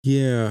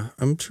Yeah,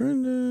 I'm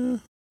trying to...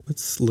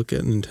 Let's look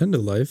at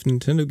Nintendo Life,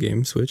 Nintendo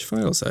Game Switch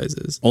file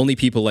sizes. Only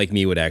people like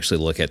me would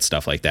actually look at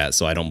stuff like that,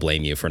 so I don't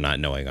blame you for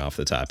not knowing off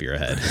the top of your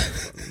head.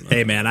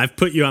 Hey, man, I've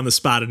put you on the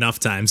spot enough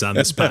times on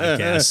this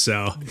podcast,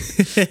 so...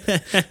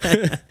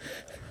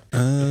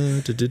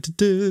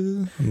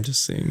 I'm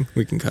just saying,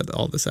 we can cut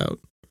all this out.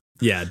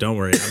 Yeah, don't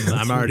worry.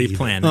 I'm already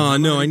planning. Oh,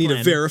 no, I need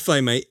to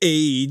verify my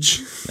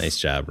age. Nice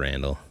job,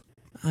 Randall.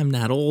 I'm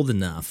not old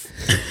enough.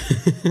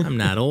 I'm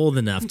not old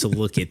enough to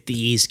look at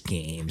these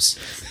games.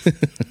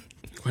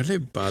 Why did I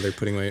bother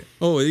putting my...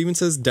 Oh, it even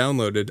says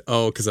downloaded.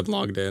 Oh, because I'm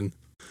logged in.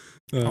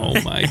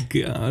 Oh my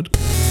god.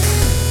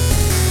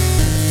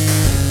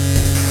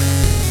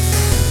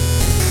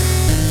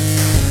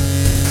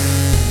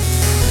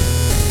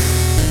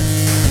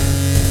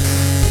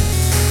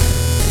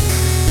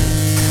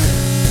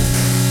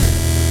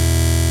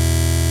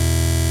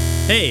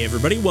 Hey,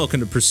 everybody. Welcome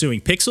to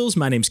Pursuing Pixels.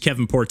 My name's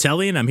Kevin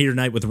Portelli, and I'm here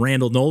tonight with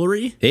Randall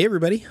Nolery, Hey,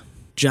 everybody.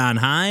 John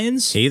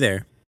Hines, Hey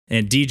there.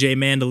 and DJ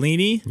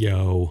Mandolini.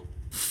 Yo.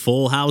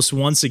 Full house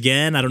once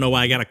again. I don't know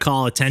why I got to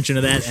call attention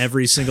to that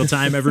every single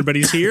time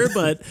everybody's here,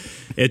 but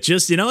it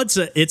just,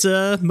 it's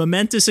a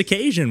momentous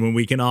occasion when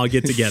we can all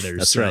get together.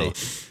 That's so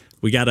right.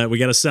 We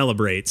gotta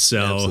celebrate.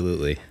 So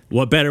Absolutely.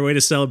 what better way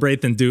to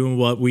celebrate than doing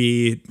what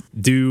we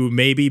do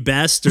maybe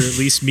best, or at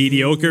least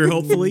mediocre,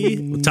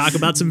 hopefully? We'll talk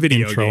about some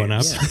video Throwing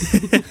games. up.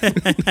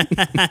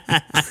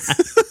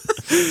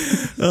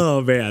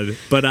 Oh, man.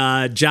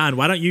 But, John,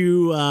 why don't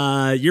you,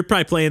 you're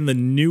probably playing the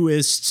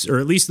newest, or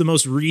at least the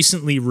most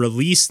recently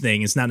released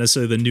thing. It's not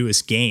necessarily the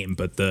newest game,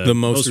 but the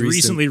most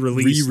recently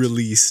released.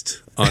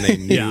 Re-released on a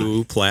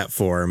new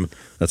platform.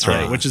 That's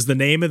right. Which is the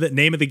name of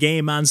the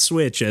game on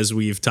Switch, as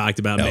we've talked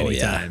about many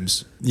yeah.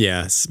 times.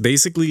 Yes.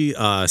 Basically,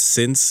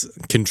 since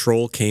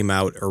Control came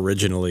out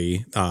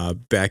originally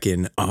back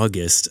in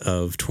August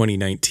of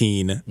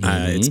 2019,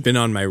 it's been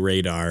on my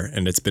radar,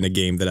 and it's been a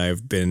game that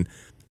I've been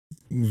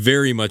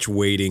very much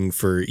waiting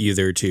for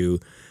either to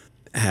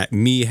get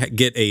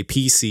a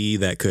PC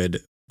that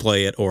could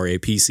play it, or a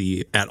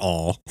PC at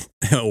all,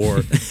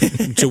 or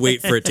to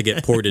wait for it to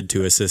get ported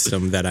to a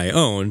system that I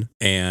own.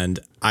 And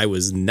I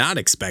was not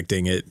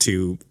expecting it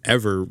to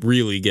ever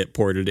really get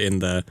ported in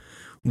the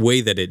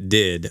way that it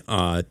did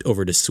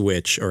over to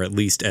Switch, or at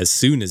least as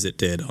soon as it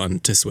did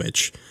onto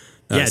Switch.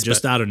 Yeah,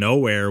 just out of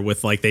nowhere,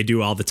 with like they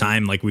do all the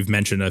time, like we've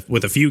mentioned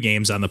with a few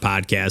games on the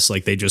podcast,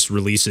 like they just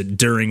release it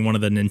during one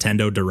of the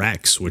Nintendo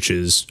Directs, which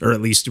is, or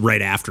at least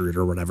right after it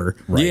or whatever.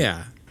 Right.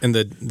 Yeah. And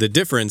the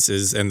difference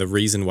is, and the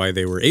reason why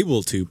they were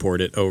able to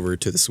port it over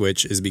to the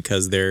Switch, is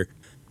because they're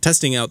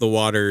testing out the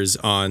waters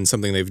on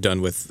something they've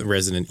done with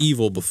Resident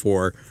Evil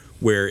before,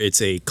 where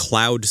it's a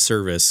cloud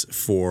service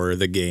for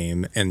the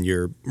game, and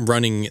you're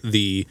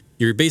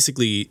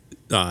basically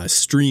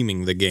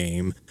streaming the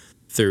game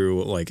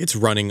through, like, it's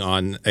running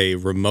on a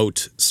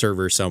remote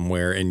server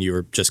somewhere, and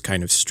you're just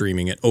kind of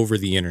streaming it over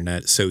the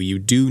internet. So you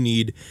do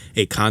need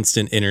a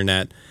constant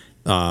internet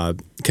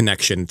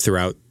connection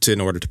throughout in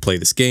order to play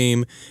this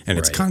game, and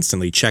it's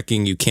constantly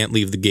checking. You can't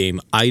leave the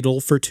game idle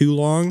for too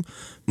long,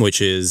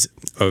 which is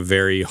a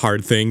very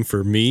hard thing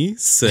for me.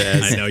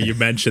 I know you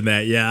mentioned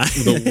that. Yeah.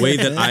 The way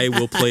that I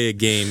will play a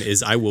game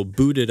is I will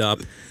boot it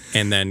up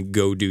and then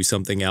go do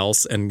something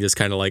else, and just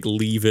kind of like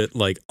leave it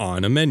like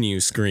on a menu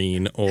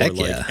screen, or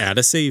at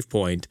a save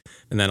point,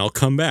 and then I'll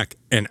come back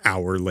an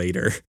hour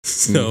later.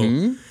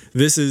 So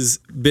this has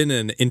been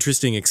an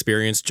interesting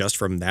experience just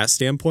from that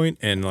standpoint.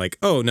 And like,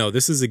 oh no,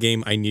 this is a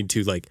game I need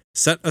to like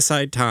set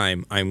aside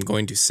time. I'm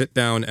going to sit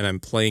down and I'm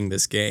playing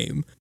this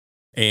game.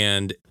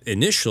 And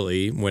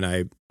initially, when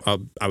I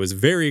was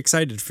very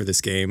excited for this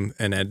game,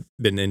 and had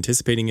been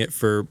anticipating it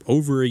for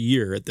over a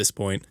year at this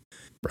point.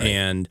 Right.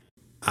 And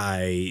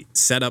I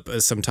set up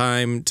some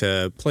time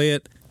to play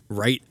it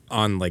right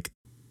on, like,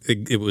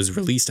 it was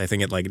released, I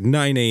think, at like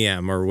 9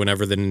 a.m. or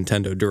whenever the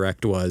Nintendo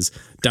Direct was.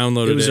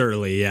 Downloaded it. It was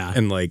early, yeah.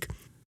 And like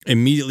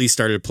immediately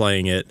started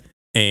playing it,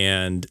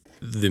 and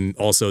then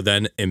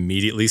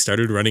immediately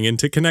started running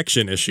into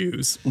connection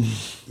issues,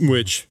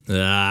 which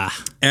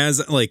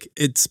as like,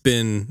 it's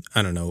been,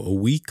 I don't know, a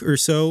week or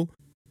so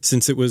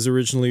since it was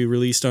originally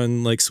released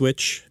on like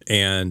Switch,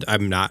 and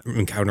I'm not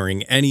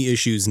encountering any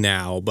issues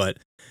now, but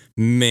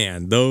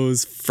man,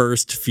 those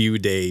first few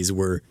days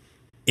were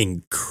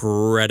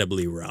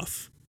incredibly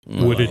rough.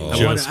 Would it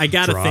just I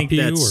gotta drop think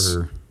you, that's...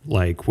 or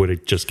like would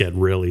it just get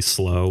really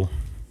slow?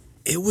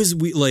 It was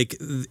like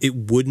it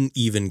wouldn't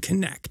even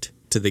connect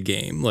to the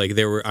game. Like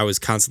I was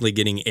constantly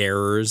getting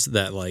errors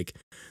that like,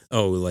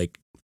 oh, like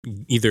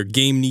either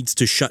game needs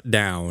to shut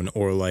down,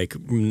 or like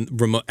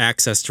remote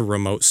access to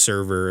remote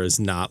server is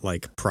not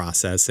like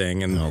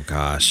processing. And oh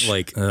gosh,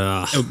 like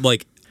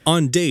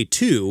on day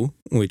 2,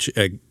 which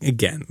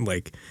again,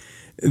 like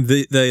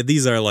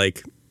these are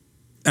like,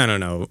 I don't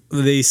know,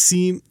 they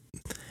seem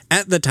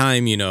at the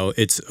time,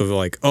 it's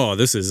like, oh,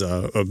 this is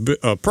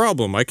a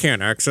problem. I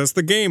can't access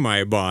the game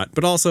I bought.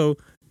 But also,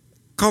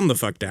 calm the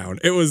fuck down.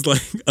 It was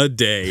like a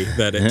day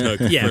that it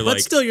took. Yeah, for but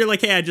still, you're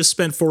like, hey, I just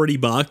spent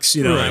 $40.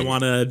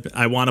 Right.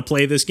 I want to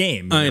play this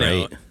game. I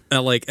know.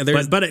 like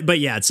there's but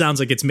yeah, it sounds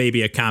like it's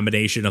maybe a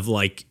combination of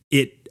like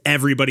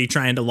everybody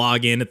trying to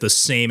log in at the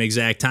same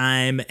exact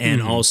time,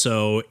 and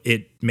also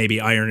it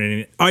maybe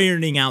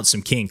ironing out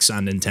some kinks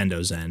on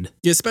Nintendo's end.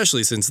 Yeah,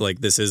 especially since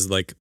like this is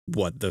like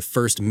the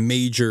first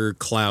major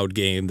cloud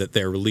game that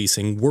they're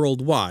releasing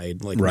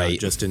worldwide, like not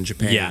just in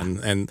Japan.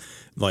 Yeah. And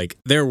like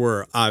there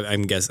were,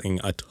 I'm guessing,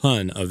 a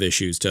ton of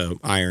issues to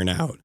iron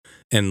out.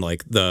 And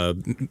like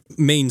the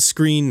main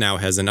screen now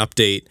has an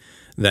update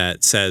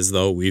that says,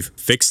 though, we've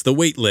fixed the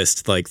wait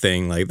list like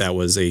thing, like that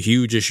was a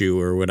huge issue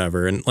or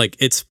whatever. And like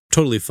it's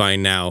totally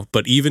fine now.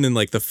 But even in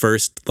like the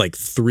first like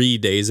 3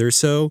 days or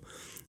so,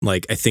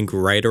 like I think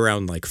right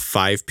around like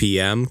 5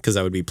 p.m. because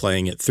I would be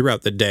playing it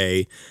throughout the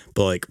day,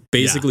 but like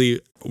basically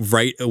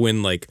right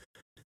when like,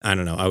 I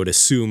don't know, I would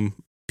assume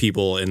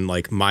people in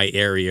like my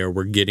area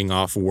were getting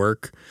off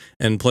work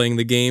and playing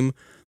the game.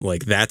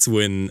 Like that's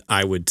when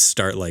I would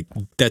start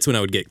that's when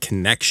I would get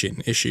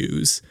connection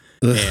issues.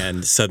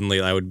 And suddenly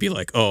I would be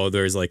like, oh,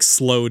 there's like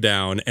slow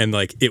down, and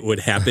like it would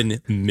happen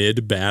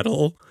mid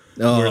battle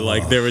where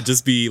like there would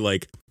just be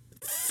like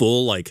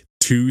full like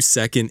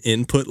 2-second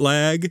input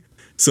lag.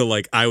 So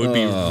like I would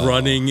be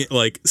running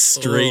like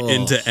straight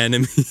into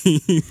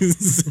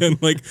enemies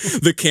and like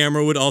the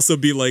camera would also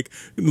be like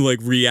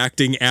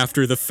reacting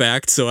after the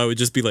fact. So I would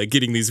just be like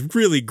getting these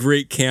really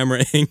great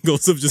camera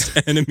angles of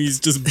just enemies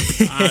just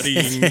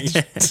bodying me.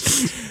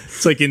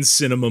 It's like in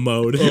cinema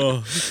mode.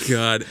 Oh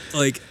God.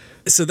 Like,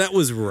 so that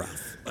was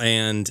rough.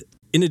 And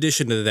in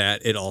addition to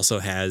that, it also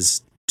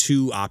has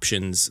 2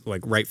 options,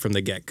 like right from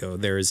the get-go.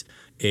 There's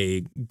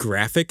a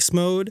graphics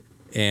mode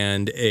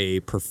and a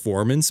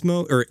performance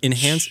mode, or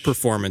enhanced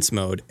performance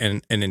mode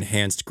and an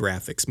enhanced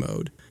graphics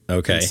mode.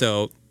 Okay. And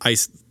so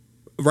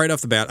right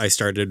off the bat, I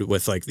started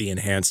with like the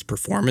enhanced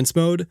performance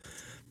mode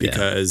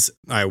because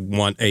I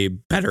want a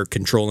better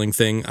controlling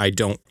thing.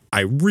 I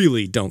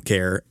really don't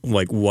care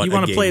like what you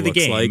want to play the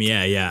game. Like.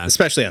 Yeah.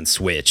 Especially on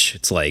Switch.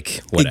 It's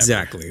like whatever.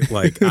 Exactly.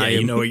 Like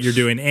you know what you're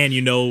doing, and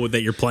you know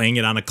that you're playing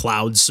it on a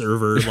cloud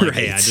server. Like,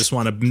 hey, I just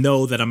want to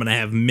know that I'm going to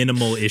have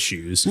minimal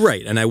issues.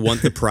 Right. And I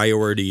want the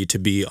priority to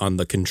be on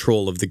the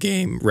control of the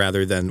game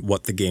rather than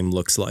what the game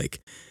looks like.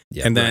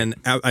 Yeah, and then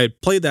I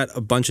played that a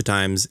bunch of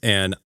times,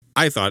 and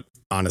I thought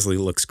honestly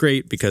it looks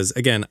great because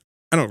again,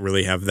 I don't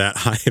really have that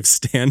high of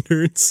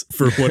standards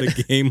for what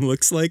a game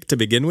looks like to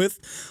begin with.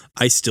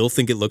 I still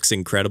think it looks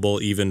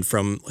incredible even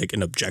from like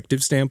an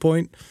objective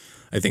standpoint.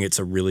 I think it's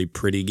a really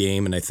pretty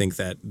game, and I think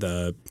that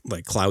the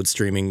like cloud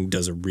streaming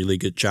does a really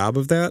good job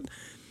of that.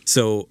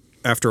 So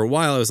after a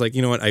while I was like,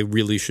 you know what, I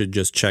really should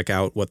just check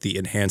out what the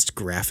enhanced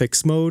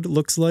graphics mode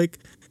looks like.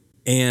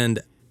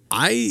 And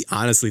I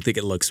honestly think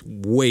it looks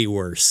way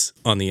worse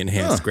on the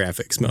enhanced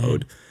graphics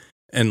mode.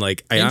 And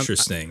like,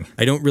 interesting.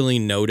 I don't really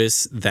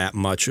notice that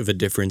much of a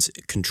difference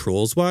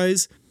controls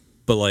wise,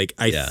 but like,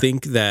 I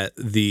think that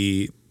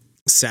the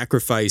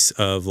sacrifice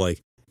of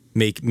like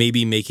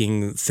maybe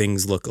making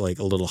things look like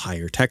a little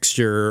higher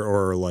texture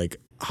or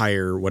like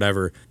higher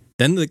whatever,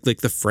 then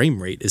like the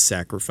frame rate is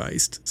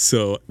sacrificed.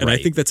 So, and I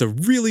think that's a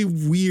really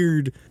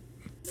weird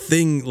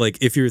thing. Like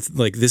if you're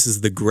like, this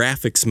is the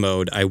graphics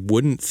mode, I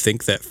wouldn't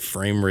think that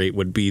frame rate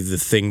would be the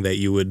thing that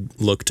you would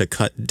look to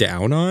cut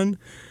down on.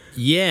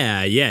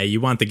 Yeah,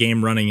 you want the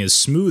game running as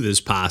smooth as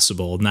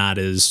possible, not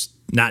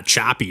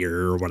choppier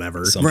or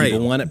whatever. Some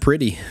people want it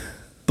pretty.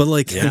 But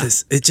like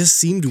it just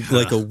seemed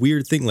like a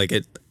weird thing. Like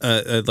it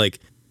like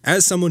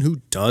as someone who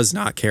does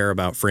not care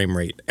about frame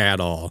rate at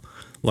all,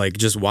 like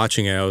just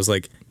watching it, I was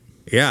like,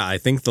 yeah, I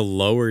think the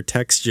lower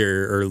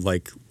texture or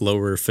like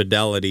lower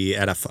fidelity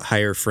at a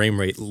higher frame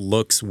rate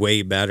looks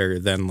way better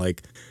than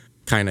like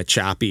kind of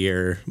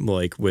choppier,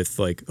 like with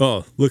like,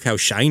 oh, look how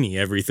shiny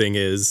everything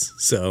is.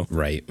 So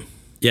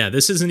yeah,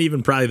 this isn't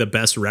even probably the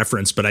best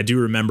reference, but I do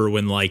remember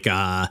when like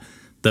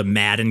the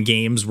Madden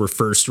games were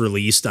first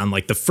released on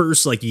like the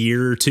first like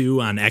year or two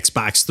on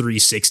Xbox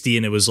 360,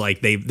 and it was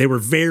like they were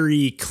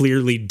very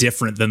clearly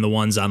different than the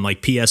ones on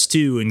like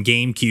PS2 and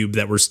GameCube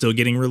that were still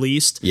getting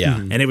released. Yeah.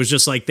 And it was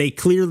just like they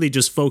clearly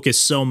just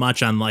focused so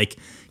much on like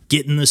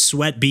getting the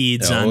sweat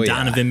beads on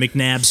Donovan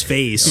McNabb's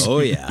face.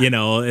 You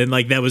know, and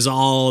like that was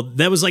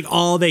like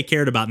all they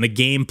cared about. And the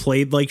game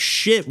played like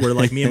shit, where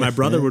like me and my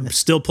brother would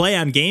still play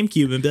on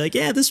GameCube and be like,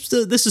 yeah, this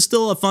is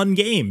still a fun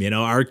game, you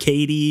know,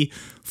 arcadey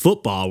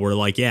football, where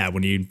like, yeah,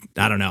 when you,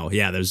 I don't know,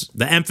 yeah, there's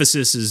the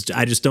emphasis is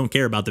I just don't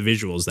care about the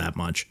visuals that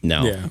much.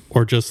 No. Yeah.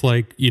 Or just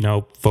like, you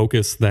know,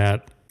 focus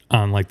that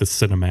on like the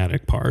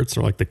cinematic parts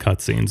or like the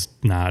cutscenes,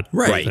 not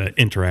the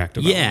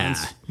interactive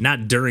elements.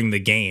 Not during the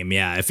game.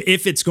 Yeah,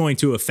 if it's going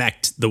to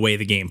affect the way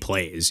the game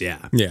plays. Yeah.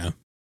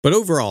 But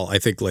overall, I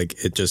think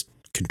like it just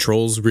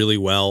controls really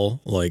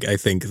well. Like I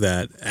think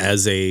that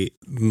as a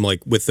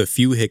like with the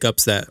few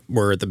hiccups that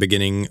were at the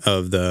beginning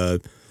of the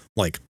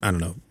like, I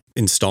don't know,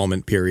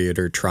 installment period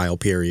or trial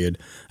period,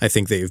 I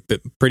think they've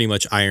pretty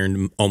much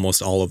ironed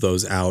almost all of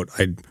those out.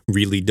 I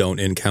really don't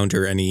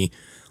encounter any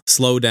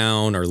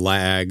slowdown or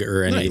lag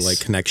or any like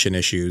connection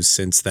issues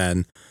since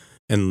then.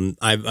 And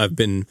I've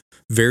been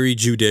very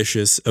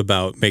judicious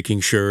about making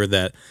sure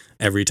that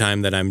every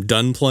time that I'm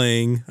done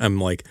playing, I'm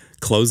like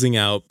closing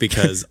out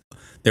because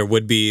there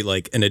would be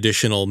like an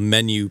additional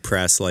menu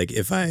press. Like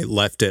if I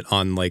left it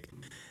on like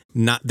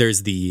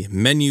there's the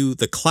menu,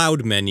 the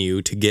cloud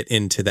menu to get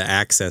into the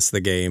access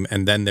the game.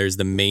 And then there's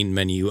the main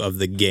menu of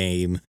the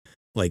game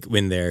like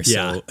in there.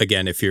 Yeah. So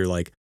again, if you're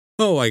like,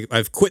 oh,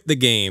 I've quit the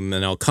game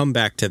and I'll come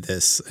back to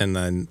this. And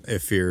then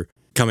if you're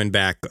coming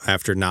back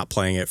after not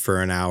playing it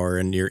for an hour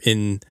and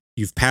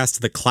you've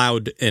passed the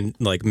cloud and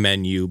like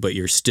menu, but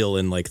you're still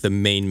in like the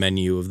main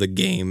menu of the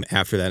game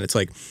after that. It's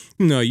like,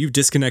 no, you've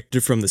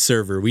disconnected from the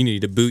server. We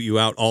need to boot you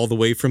out all the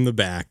way from the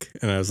back.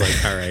 And I was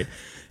like, all right,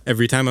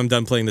 every time I'm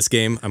done playing this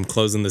game, I'm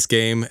closing this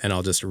game and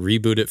I'll just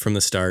reboot it from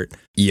the start.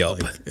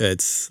 Yup. Like,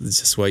 it's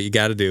just what you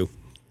got to do.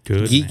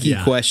 Good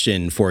geeky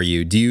question for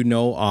you. Do you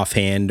know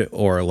offhand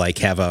or like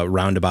have a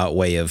roundabout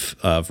way of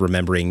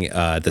remembering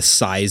the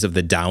size of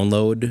the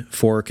download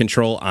for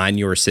Control on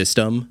your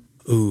system?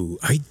 Ooh,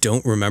 I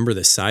don't remember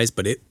the size,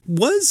 but it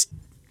was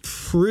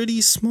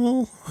pretty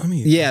small. I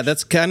mean, yeah,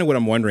 that's kind of what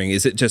I'm wondering.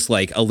 Is it just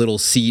like a little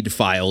seed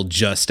file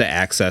just to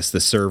access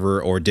the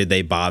server, or did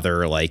they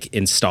bother like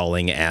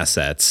installing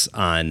assets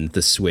on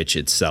the Switch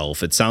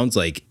itself? It sounds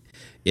like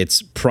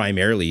it's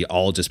primarily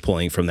all just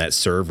pulling from that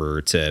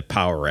server to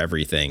power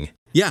everything.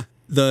 Yeah,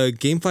 the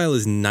game file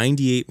is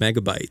 98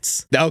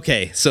 megabytes.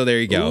 Okay, so there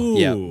you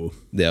go.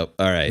 Yep.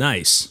 All right.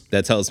 Nice.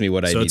 That tells me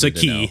what I need to know. So it's a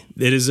key.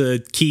 It is a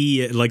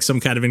key, like some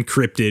kind of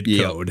encrypted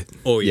code.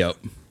 Oh, yeah.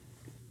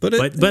 But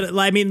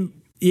I mean,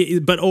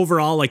 but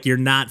overall, like you're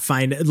not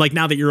finding, like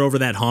now that you're over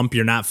that hump,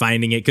 you're not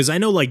finding it. Because I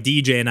know like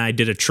DJ and I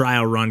did a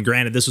trial run.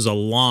 Granted, this was a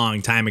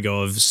long time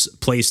ago of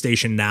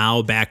PlayStation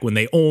Now, back when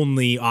they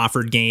only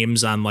offered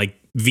games on like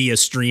via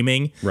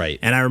streaming. Right.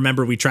 And I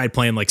remember we tried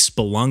playing like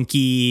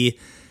Spelunky.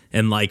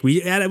 And like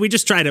we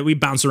just tried it. We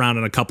bounced around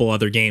on a couple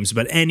other games,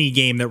 but any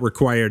game that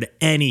required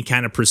any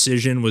kind of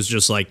precision was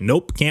just like,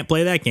 nope, can't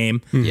play that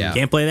game. Yeah,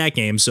 can't play that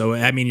game. So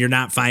I mean, you're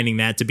not finding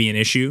that to be an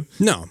issue.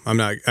 No, I'm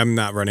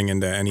not running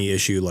into any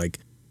issue. Like,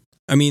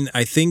 I mean,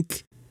 I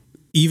think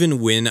even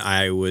when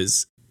I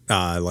was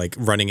like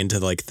running into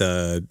like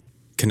the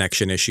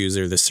connection issues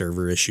or the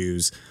server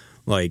issues,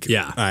 like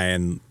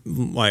I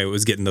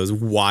was getting those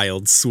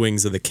wild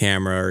swings of the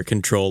camera or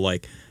Control,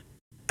 like.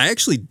 I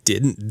actually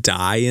didn't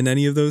die in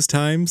any of those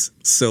times.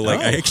 So like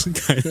I actually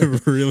kind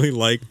of really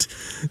liked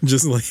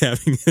just like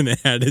having an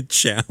added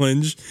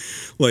challenge.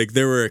 Like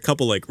there were a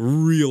couple like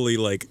really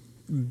like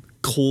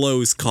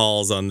close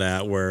calls on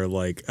that where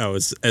like I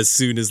was, as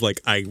soon as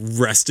like I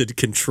wrested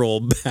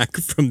Control back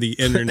from the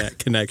internet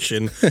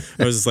connection,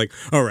 I was just like,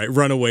 all right,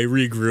 run away,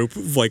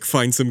 regroup, like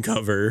find some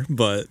cover.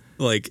 But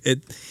like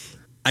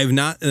I've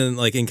not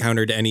like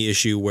encountered any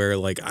issue where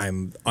like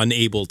I'm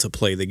unable to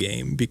play the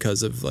game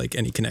because of like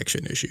any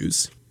connection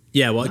issues.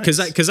 Yeah, well,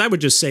 because I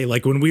would just say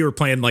like when we were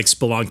playing like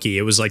Spelunky,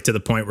 it was like to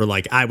the point where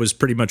like I was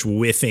pretty much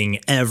whiffing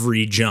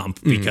every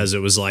jump because it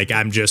was like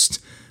I'm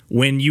just,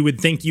 when you would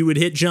think you would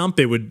hit jump,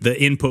 the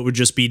input would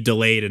just be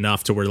delayed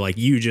enough to where like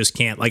you just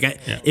can't like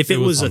if it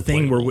was a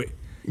thing where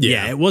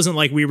it wasn't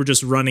like we were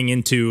just running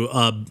into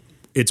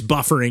it's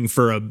buffering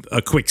for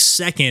a quick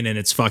second and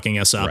it's fucking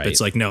us up. Right. It's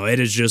like, no, it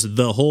is just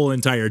the whole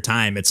entire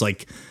time. It's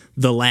like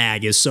the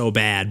lag is so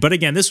bad. But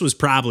again, this was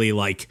probably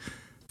like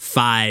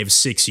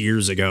 5-6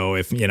 years ago.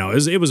 If you know,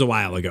 it was a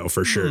while ago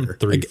for sure.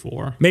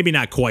 3-4, maybe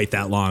not quite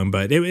that long,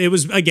 but it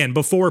was again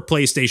before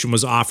PlayStation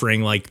was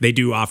offering, like they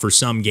do offer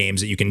some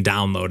games that you can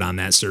download on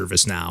that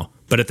service now.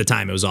 But at the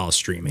time, it was all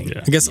streaming.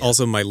 Yeah. I guess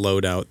also my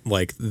loadout,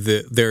 like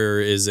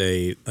there is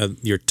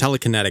your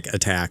telekinetic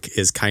attack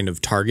is kind of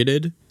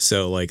targeted.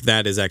 So like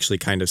that is actually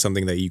kind of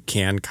something that you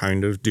can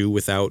kind of do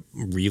without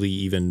really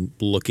even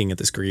looking at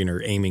the screen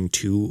or aiming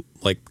too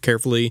like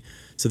carefully.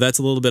 So that's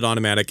a little bit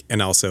automatic.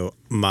 And also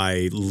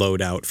my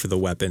loadout for the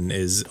weapon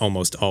is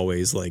almost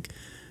always like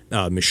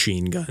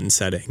machine gun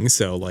setting.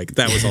 So like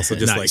that was also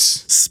just nice. Like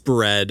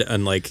spread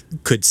and like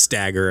could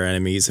stagger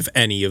enemies if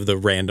any of the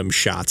random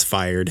shots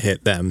fired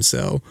hit them.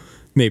 So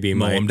maybe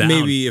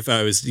if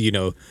I was, you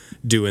know,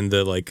 doing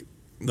the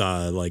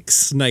like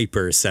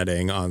sniper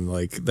setting on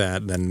like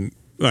that, then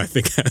I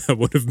think that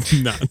would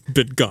have not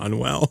been gone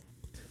well.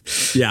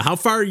 Yeah. How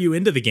far are you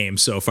into the game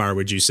so far,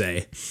 would you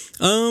say?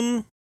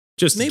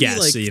 Just maybe guess,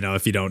 like, you know,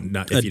 if you don't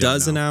know. A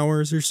dozen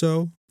hours or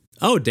so.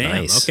 Oh, damn.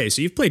 Nice. Okay.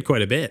 So you've played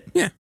quite a bit.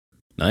 Yeah.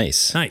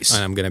 Nice.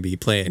 And I'm going to be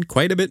playing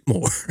quite a bit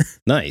more.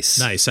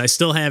 Nice. I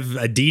still have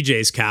a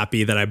DJ's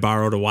copy that I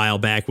borrowed a while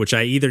back, which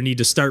I either need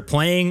to start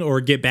playing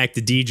or get back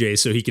to DJ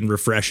so he can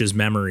refresh his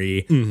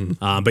memory.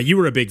 Mm-hmm. But you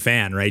were a big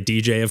fan, right,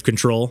 DJ, of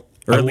Control?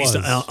 Or at least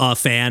a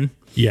fan?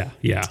 Yeah.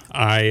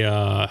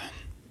 I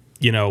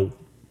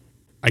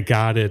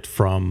got it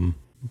from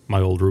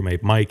my old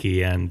roommate,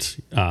 Mikey, and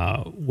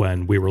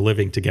when we were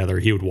living together,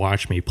 he would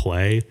watch me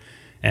play.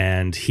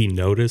 And he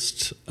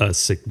noticed a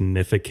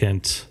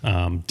significant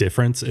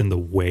difference in the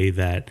way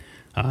that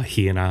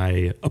he and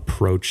I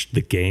approached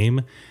the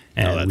game.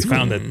 And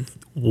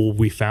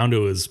we found it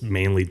was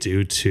mainly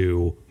due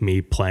to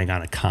me playing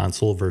on a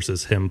console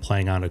versus him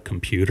playing on a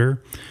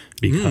computer.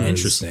 Because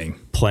interesting.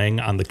 Playing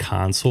on the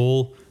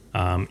console,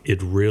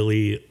 it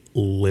really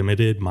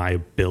limited my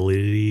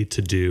ability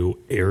to do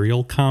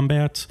aerial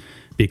combat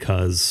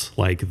because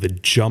like the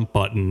jump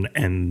button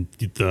and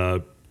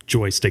the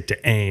joystick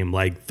to aim,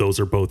 like those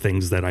are both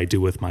things that I do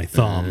with my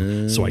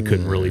thumb, so I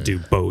couldn't really do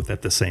both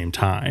at the same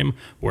time.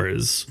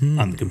 Whereas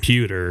on the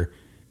computer,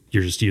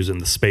 you're just using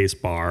the space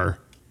bar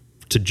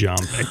to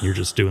jump and you're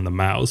just doing the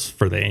mouse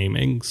for the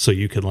aiming, so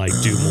you can like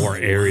do more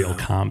aerial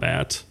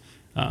combat.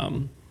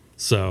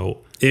 So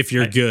if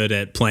you're good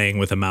at playing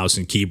with a mouse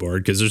and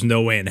keyboard, because there's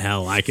no way in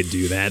hell I could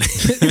do that.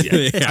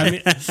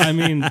 I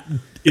mean,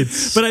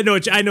 it's. But I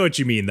know what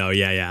you mean, though.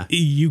 Yeah.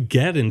 You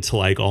get into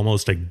like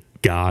almost a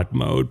god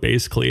mode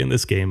basically in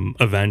this game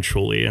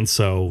eventually, and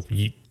so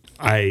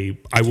I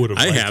would have.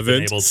 I haven't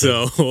been able to.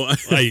 So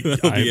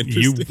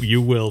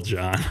you will,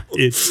 John.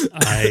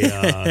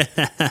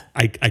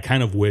 I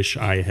kind of wish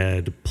I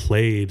had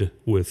played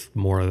with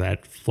more of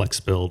that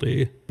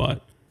flexibility,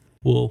 but.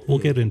 We'll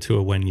get into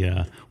it when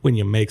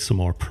you make some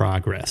more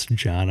progress,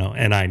 Jono.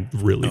 And I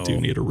really do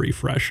need a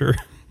refresher.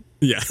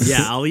 Yeah.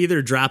 I'll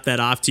either drop that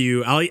off to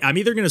you. I'm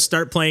either going to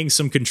start playing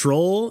some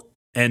Control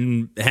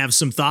and have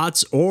some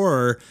thoughts,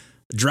 or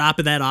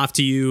dropping that off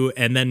to you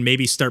and then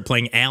maybe start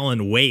playing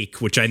Alan Wake,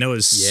 which I know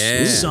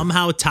is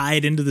somehow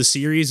tied into the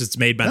series. It's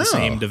made by the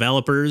same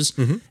developers,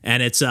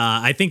 and it's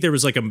I think there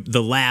was like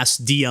the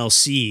last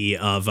DLC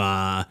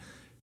of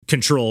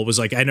Control was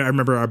like, I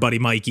remember our buddy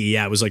Mikey,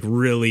 was like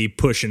really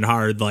pushing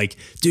hard, like,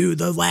 dude,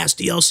 the last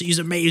DLC is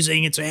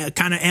amazing. It's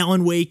kind of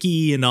Alan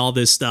Wakey and all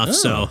this stuff.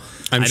 So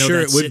I'm sure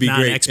it would be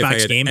great if I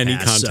had Game any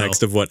Pass,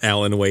 context of what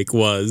Alan Wake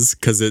was,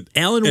 because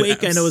Alan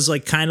Wake I know is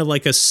like kind of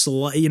like it's a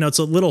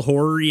little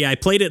horror-y. I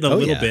played it a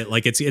little bit,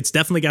 like it's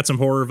definitely got some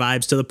horror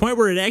vibes to the point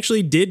where it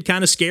actually did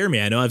kind of scare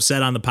me. I know I've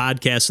said on the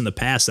podcast in the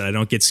past that I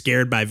don't get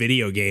scared by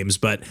video games,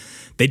 but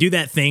they do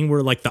that thing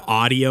where like the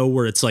audio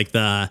where it's like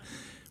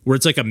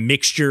a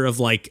mixture of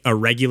like a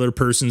regular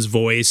person's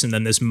voice and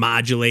then this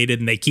modulated,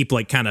 and they keep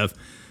like kind of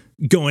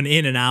going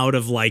in and out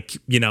of like,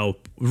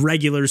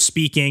 regular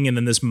speaking and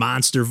then this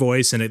monster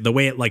voice, and the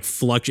way it like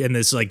fluctuates, and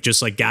this like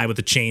just like guy with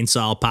a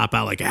chainsaw will pop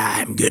out like,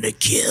 I'm gonna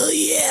kill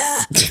you.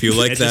 If you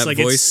like that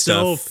voice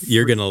stuff,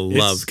 you're gonna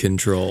love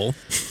Control.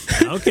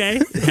 Okay,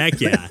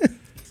 heck yeah.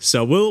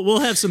 So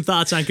we'll have some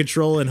thoughts on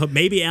Control and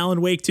maybe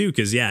Alan Wake too,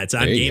 because it's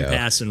on Game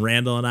Pass, and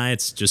Randall and I,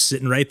 it's just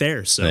sitting right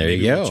there. So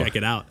maybe we'll check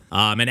it out.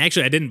 And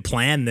actually, I didn't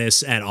plan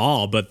this at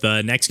all, but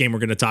the next game we're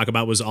going to talk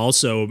about was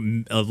also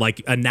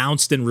like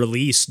announced and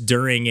released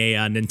during a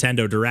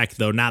Nintendo Direct,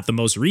 though not the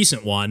most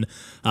recent one.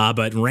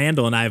 But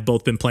Randall and I have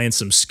both been playing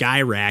some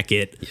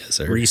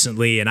Skyracket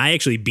recently, and I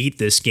actually beat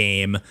this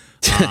game.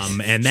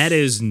 And that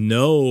is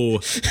no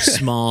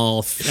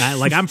small.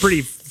 I'm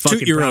pretty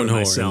fucking proud of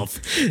myself.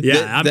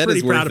 Yeah, I'm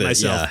pretty proud of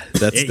myself.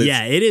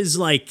 Yeah, it is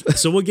like,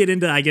 so we'll get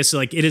into, I guess,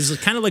 like it is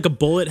kind of like a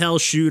bullet hell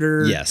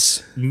shooter.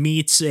 Yes.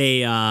 Meets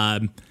a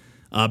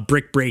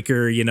brick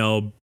breaker,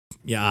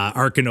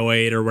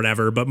 Arkanoid or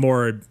whatever, but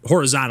more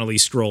horizontally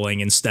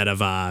scrolling instead of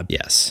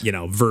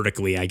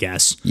vertically, I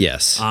guess.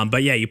 Yes.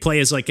 But yeah, you play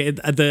as like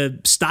the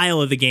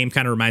style of the game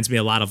kind of reminds me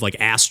a lot of like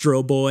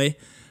Astro Boy.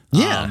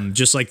 Yeah.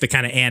 Just like the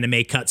kind of anime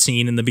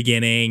cutscene in the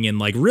beginning, and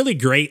like really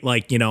great,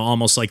 like,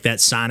 almost like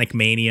that Sonic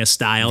Mania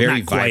style.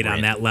 Very not quite vibrant.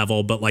 on that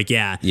level, but like,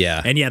 yeah.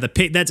 And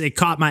it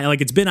caught my, like,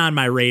 it's been on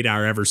my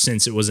radar ever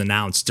since it was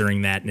announced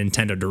during that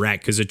Nintendo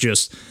Direct, because it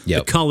just,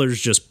 the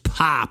colors just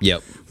pop,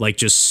 like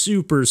just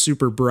super,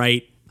 super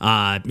bright.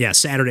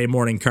 Saturday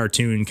morning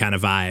cartoon kind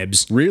of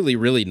vibes. Really,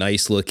 really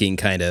nice looking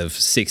kind of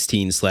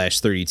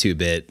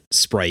 16/32-bit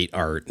sprite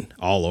art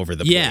all over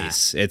the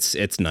place.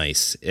 It's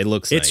nice. It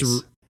looks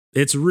nice.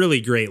 It's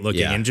really great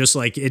looking, and just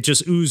like it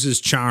just oozes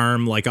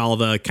charm, like all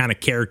the kind of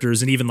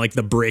characters, and even like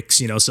the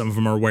bricks, some of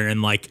them are wearing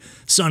like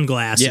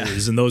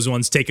sunglasses, and those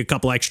ones take a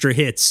couple extra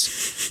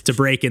hits to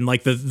break. And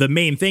like the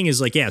main thing is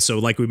like, so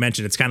like we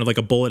mentioned, it's kind of like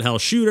a bullet hell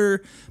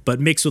shooter,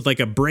 but mixed with like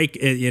a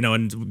break,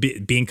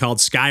 and being called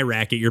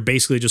Skyracket, you're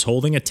basically just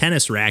holding a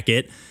tennis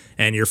racket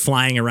and you're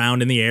flying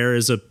around in the air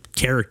as a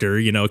character,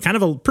 kind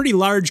of a pretty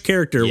large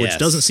character, which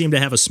doesn't seem to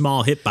have a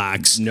small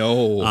hitbox.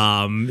 No.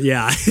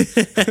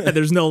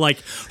 There's no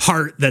like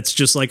heart that's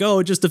just like,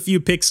 just a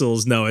few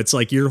pixels. No, it's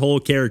like your whole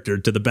character,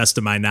 to the best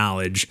of my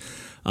knowledge.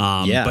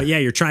 But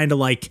you're trying to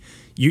like,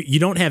 you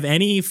don't have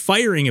any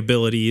firing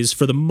abilities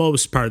for the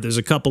most part. There's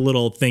a couple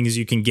little things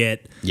you can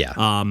get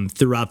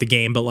throughout the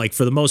game, but like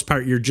for the most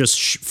part, you're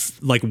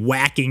just like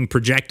whacking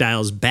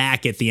projectiles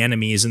back at the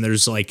enemies, and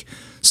there's like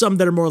some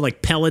that are more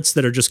like pellets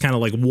that are just kind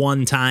of like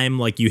one time,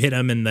 like you hit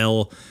them and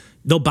they'll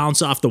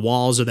bounce off the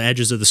walls or the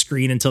edges of the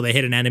screen until they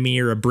hit an enemy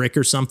or a brick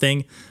or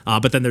something.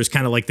 But then there's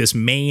kind of like this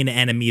main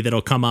enemy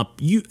that'll come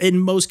up, in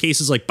most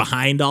cases, like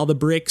behind all the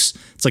bricks.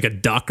 It's like a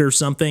duck or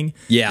something.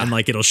 Yeah. And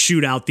like it'll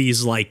shoot out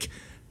these like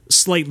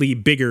slightly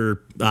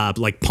bigger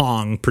like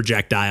Pong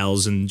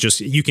projectiles, and just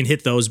you can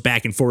hit those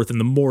back and forth, and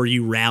the more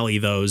you rally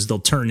those, they'll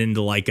turn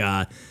into like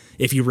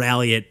if you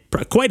rally it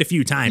quite a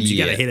few times, you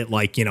got to hit it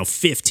like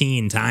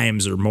 15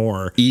 times or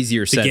more.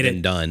 Easier said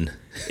than done.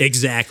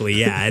 Exactly,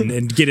 yeah.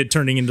 and get it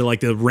turning into like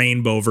the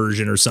rainbow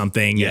version or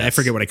something. Yes. I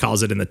forget what it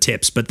calls it in the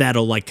tips, but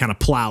that'll like kind of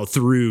plow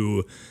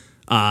through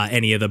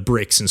any of the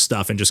bricks and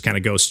stuff and just kind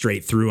of go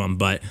straight through them.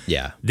 But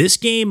yeah, this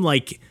game,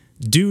 like,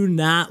 do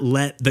not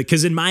let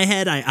because in my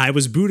head I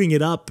was booting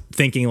it up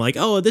thinking like,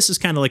 oh, this is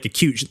kind of like a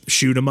cute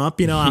shoot 'em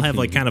up, I'll have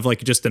like kind of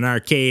like just an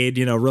arcade,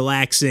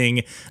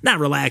 relaxing, not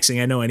relaxing.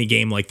 I know any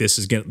game like this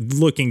is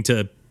looking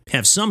to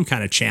have some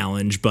kind of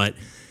challenge, but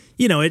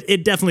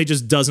it definitely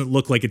just doesn't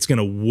look like it's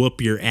gonna whoop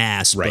your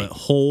ass. Right. But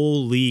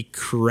holy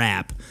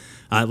crap,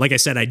 like I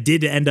said, I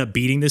did end up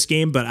beating this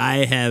game, but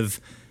I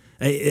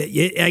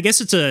guess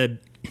it's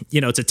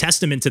it's a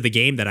testament to the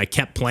game that I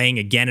kept playing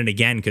again and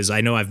again, because I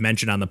know I've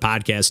mentioned on the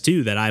podcast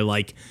too that I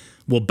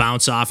will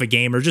bounce off a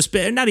game or just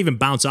not even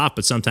bounce off,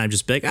 but sometimes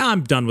just be like,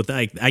 I'm done with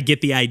that. I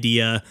get the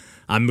idea.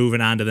 I'm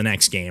moving on to the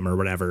next game or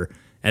whatever.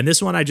 And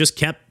this one, I just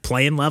kept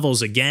playing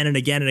levels again and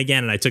again and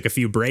again. And I took a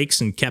few breaks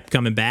and kept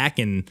coming back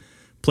and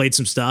played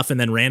some stuff. And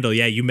then Randall,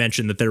 you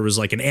mentioned that there was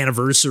like an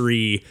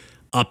anniversary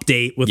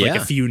update with like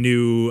a few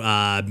new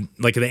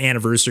like the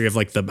anniversary of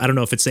like I don't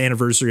know if it's the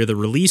anniversary of the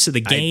release of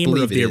the game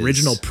or of the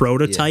original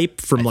prototype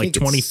from like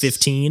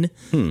 2015.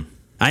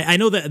 I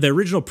know that the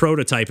original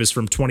prototype is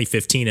from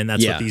 2015 and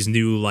that's what these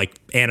new like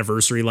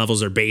anniversary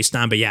levels are based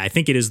on, but I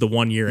think it is the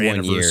 1 year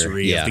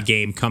anniversary of the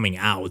game coming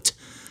out.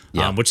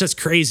 Which that's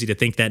crazy to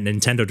think that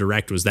Nintendo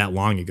Direct was that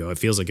long ago. It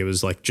feels like it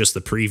was like just the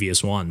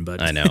previous one,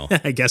 but I know.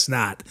 I guess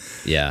not.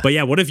 Yeah. But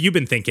what have you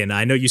been thinking?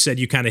 I know you said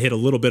you kind of hit a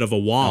little bit of a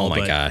wall. Oh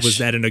my gosh. Was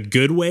that in a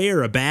good way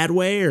or a bad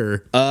way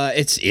or?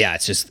 It's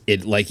just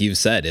like you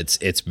said,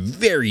 it's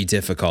very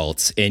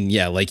difficult. And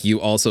like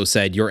you also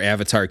said, your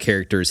avatar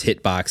character's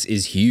hitbox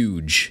is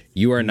huge.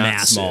 You are not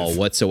small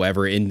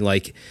whatsoever. And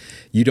like,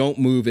 you don't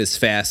move as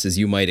fast as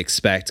you might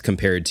expect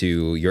compared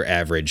to your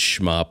average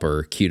shmup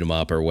or cute 'em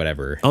up or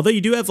whatever. Although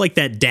you do have like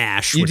that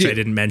dash, which I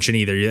didn't mention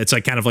either. It's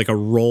like kind of like a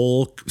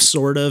roll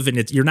sort of,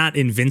 and you're not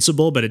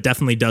invincible, but it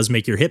definitely does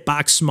make your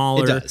hitbox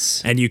smaller. It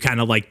does. And you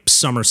kind of like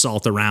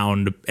somersault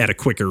around at a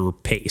quicker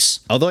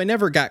pace. Although I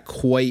never got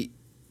quite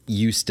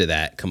used to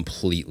that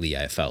completely,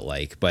 I felt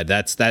like, but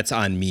that's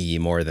on me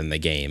more than the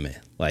game.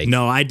 Like,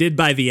 no, I did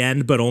by the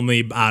end, but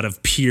only out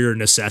of pure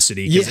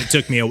necessity because it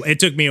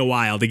took me a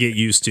while to get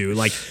used to.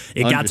 Like,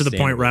 it got to the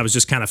point where I was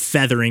just kind of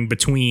feathering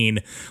between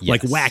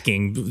like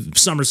whacking,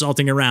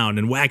 somersaulting around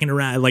and whacking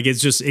around. Like,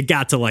 it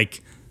got to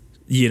like,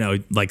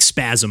 like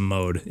spasm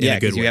mode in a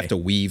good way. You have to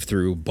weave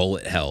through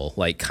bullet hell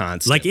like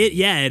constantly. Like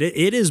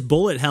it is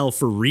bullet hell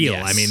for real.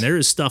 Yes. I mean, there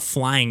is stuff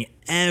flying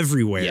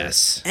everywhere.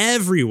 Yes.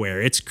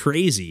 Everywhere. It's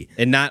crazy.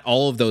 And not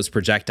all of those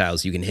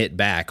projectiles you can hit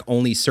back.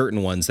 Only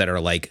certain ones that are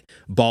like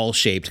ball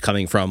shaped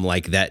coming from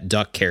like that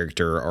duck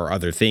character or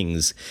other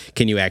things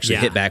can you actually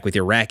hit back with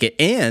your racket.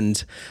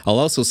 And I'll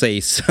also say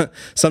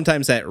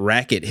sometimes that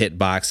racket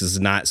hitbox is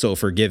not so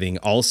forgiving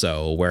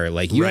also, where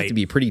like you have to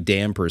be pretty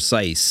damn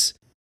precise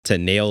to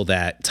nail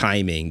that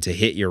timing to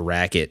hit your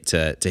racket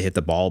to hit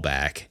the ball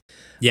back.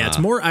 Yeah, it's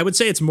more. I would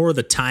say it's more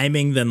the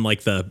timing than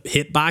like the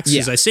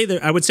hitboxes. Yeah.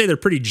 I would say they're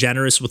pretty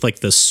generous with like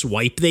the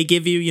swipe they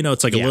give you.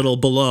 It's like a little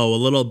below, a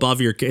little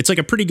above your. It's like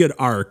a pretty good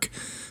arc.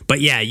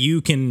 But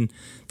you can.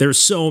 There's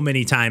so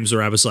many times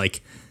where I was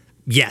like,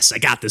 yes, I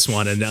got this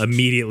one, and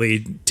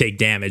immediately take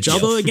damage.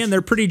 Although again,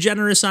 they're pretty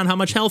generous on how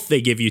much health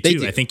they give you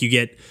too. I think you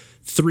get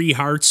 3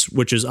 hearts,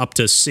 which is up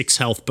to 6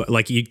 health, but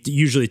like you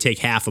usually take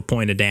half a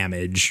point of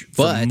damage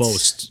for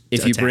most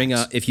attacks.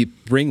 If you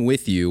bring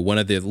with you one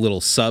of the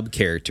little sub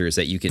characters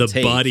that you can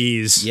take,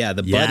 buddies,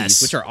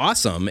 buddies, which are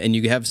awesome, and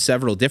you have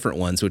several different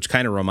ones, which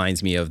kind of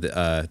reminds me of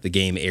the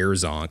game Air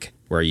Zonk,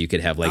 where you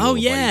could have like little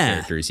buddy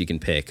characters you can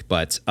pick,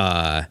 but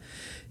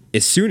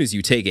as soon as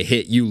you take a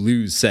hit, you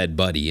lose said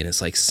buddy. And it's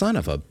like, son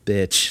of a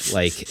bitch.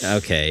 Like,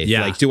 okay.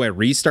 Like, do I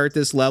restart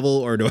this level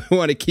or do I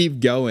want to keep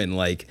going?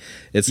 Like,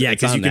 it's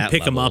because you can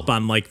pick them up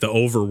on like the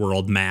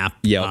overworld map.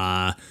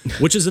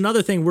 Which is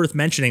another thing worth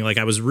mentioning. Like,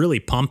 I was really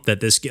pumped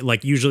that this,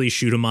 like, usually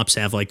shoot 'em ups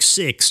have like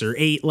 6 or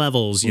 8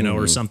 levels,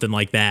 or something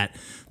like that.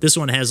 This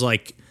one has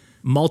like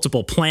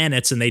multiple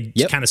planets, and they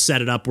kind of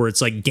set it up where it's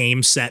like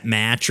game, set,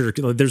 match, or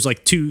there's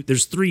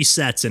 3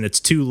 sets and it's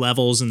 2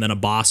 levels and then a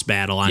boss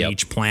battle on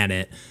each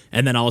planet.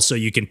 And then also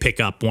you can pick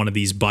up one of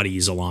these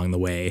buddies along the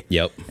way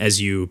as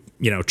you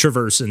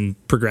traverse and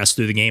progress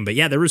through the game. But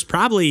there was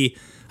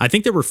I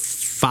think there were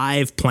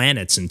 5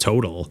 planets in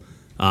total.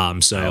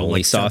 So I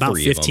only saw about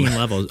 3 15 of them.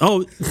 levels.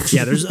 Oh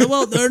yeah, there's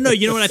no,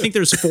 you know what? I think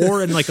there's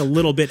 4 and like a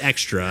little bit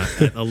extra,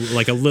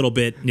 like a little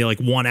bit, like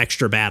 1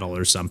 extra battle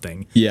or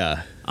something.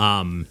 Yeah.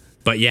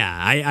 But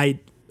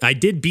I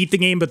did beat the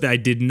game, but I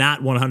did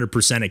not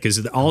 100% it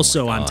because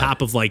also on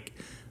top of like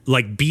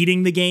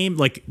beating the game,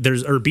 like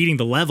beating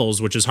the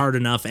levels, which is hard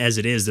enough as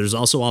it is. There's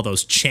also all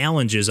those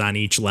challenges on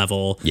each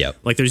level.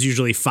 Like there's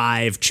usually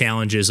 5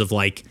 challenges of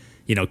like,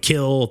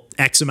 kill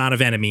X amount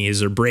of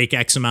enemies or break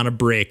X amount of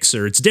bricks,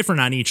 or it's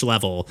different on each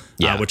level,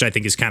 which I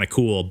think is kind of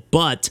cool.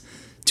 But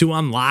to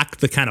unlock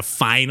the kind of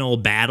final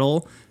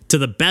battle to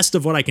the best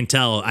of what I can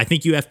tell, I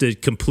think you have to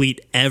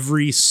complete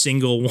every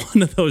single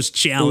one of those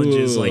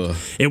challenges. Ooh. Like,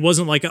 it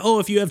wasn't like, oh,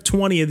 if you have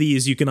 20 of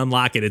these, you can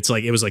unlock it.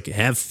 It was like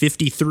have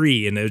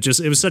 53, and it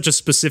was such a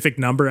specific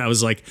number. I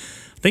was like,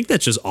 I think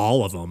that's just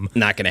all of them.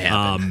 Not gonna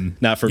happen.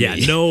 Not for yeah,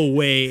 me. no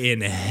way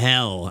in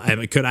hell.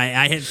 I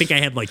think I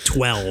had like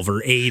 12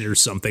 or 8 or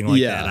something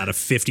like that out of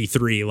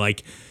 53.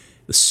 Like,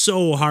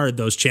 so hard,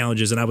 those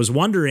challenges. And I was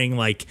wondering,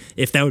 like,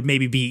 if that would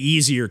maybe be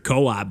easier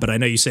co-op, but I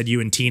know you said you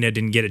and Tina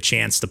didn't get a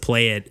chance to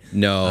play it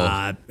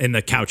in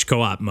the couch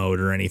co-op mode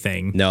or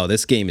anything. No,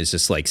 this game is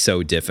just like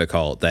so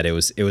difficult that it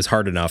was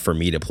hard enough for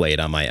me to play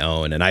it on my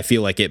own. And I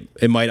feel like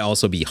it might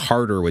also be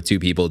harder with 2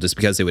 people just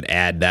because it would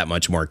add that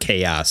much more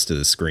chaos to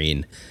the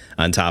screen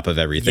on top of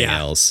everything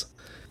else.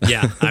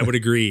 Yeah, I would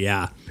agree.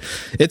 Yeah.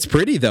 It's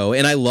pretty though,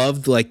 and I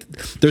loved, like,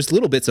 there's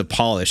little bits of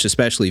polish,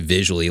 especially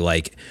visually,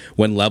 like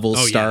when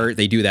levels start,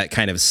 they do that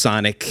kind of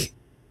Sonic,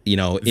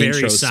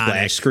 intro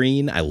splash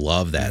screen. I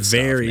love that stuff.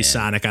 Very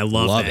Sonic. I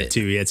love that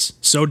too. It's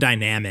so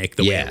dynamic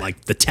the way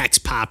like the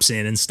text pops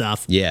in and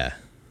stuff. Yeah.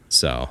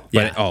 So,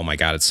 but oh my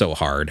God, it's so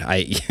hard.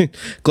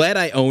 Glad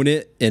I own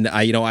it, and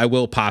I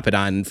will pop it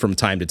on from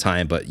time to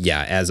time. But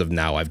yeah, as of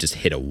now, I've just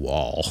hit a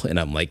wall, and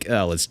I'm like,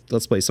 oh,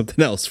 let's play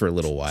something else for a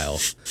little while.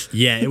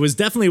 Yeah, it was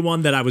definitely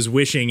one that I was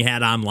wishing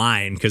had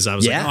online, because I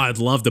was like, oh, I'd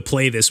love to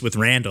play this with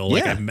Randall.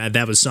 Like,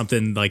 that was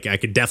something like I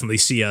could definitely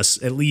see us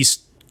at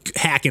least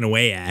hacking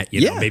away at.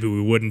 You know, maybe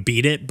we wouldn't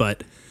beat it,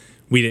 but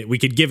we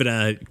could give it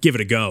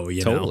a go.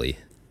 Totally.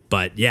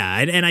 But yeah,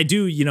 and I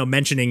do, you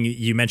mentioned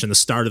the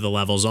start of the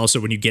levels. Also,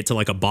 when you get to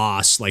like a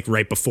boss, like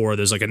right before,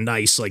 there's like a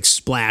nice like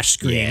splash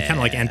screen, kind of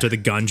like Enter the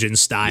Gungeon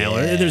style.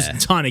 There's a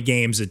ton of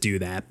games that do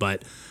that,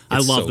 but I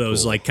love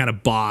those like kind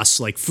of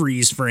boss like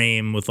freeze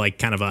frame with like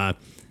kind of a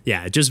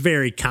just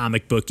very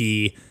comic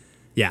booky.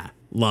 Yeah,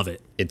 love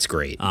it. It's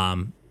great.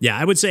 Yeah,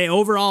 I would say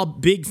overall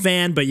big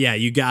fan, but yeah,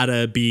 you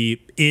gotta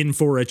be in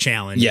for a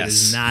challenge. Yes. It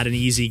is not an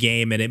easy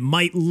game, and it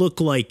might look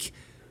like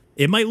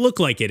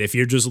it if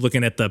you're just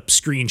looking at the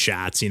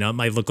screenshots. It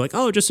might look like,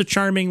 oh, just a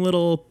charming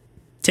little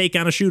take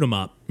on a shoot 'em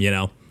up.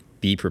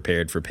 Be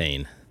prepared for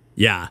pain.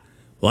 Yeah.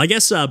 Well, I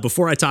guess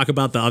before I talk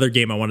about the other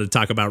game I wanted to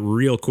talk about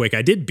real quick,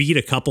 I did beat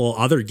a couple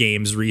other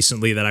games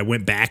recently that I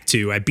went back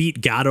to. I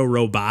beat Gato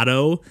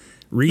Roboto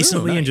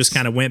recently and just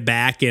kind of went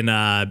back and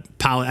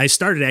I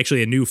started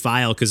actually a new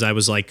file because I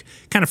was like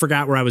kind of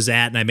forgot where I was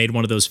at, and I made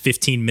one of those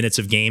 15 minutes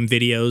of game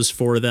videos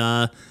for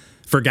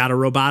Gato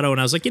Roboto, and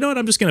I was like, you know what,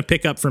 I'm just going to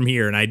pick up from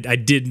here. And I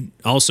did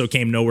also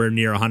came nowhere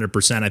near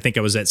 100%. I think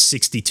I was at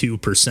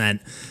 62%,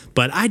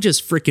 but I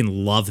just freaking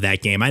love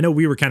that game. I know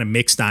we were kind of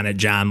mixed on it,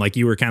 John. Like,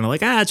 you were kind of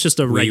like, it's just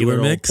a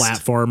regular old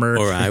platformer.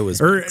 Or I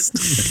was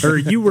mixed. Or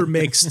you were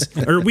mixed,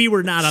 or we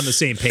were not on the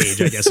same page,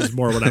 I guess is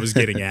more what I was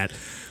getting at.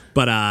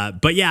 But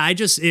yeah,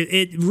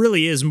 it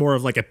really is more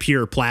of like a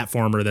pure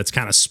platformer that's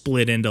kind of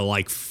split into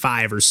like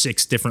 5 or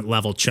 6 different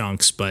level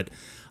chunks, but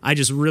I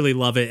just really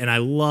love it, and I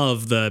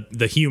love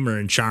the humor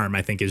and charm.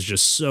 I think is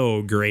just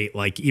so great.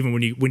 Like, even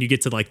when you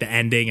get to like the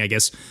ending, I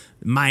guess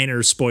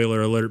minor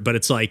spoiler alert, but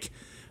it's like,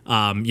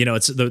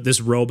 it's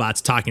this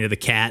robot's talking to the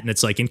cat, and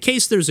it's like, in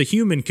case there's a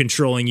human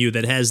controlling you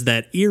that has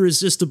that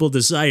irresistible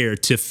desire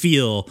to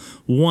feel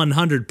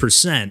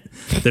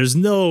 100%, there's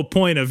no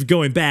point of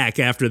going back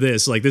after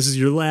this. Like, this is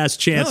your last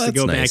chance to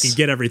go back and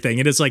get everything.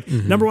 And it's like,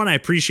 number one, I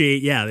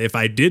appreciate, if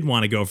I did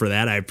want to go for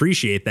that, I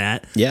appreciate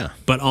that. Yeah.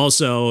 But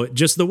also,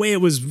 just the way it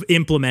was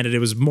implemented, it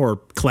was more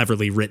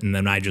cleverly written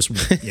than I just,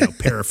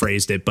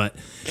 paraphrased it. But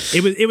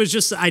it was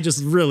just, I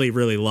just really,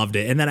 really loved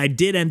it. And then I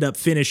did end up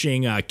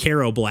finishing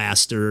Caro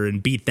Blaster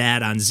and beat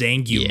that on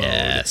Zangief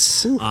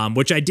mode,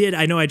 which I did.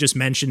 I know I just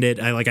mentioned it.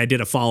 I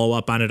did a follow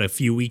up on it a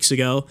few weeks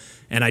ago,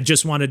 and I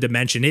just wanted to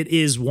mention it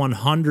is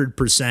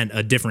 100%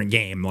 a different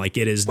game. Like,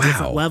 it is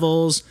different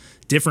levels,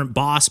 different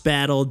boss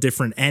battle,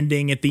 different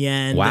ending at the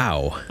end.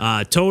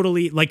 Wow.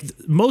 Totally. Like,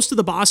 most of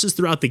the bosses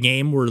throughout the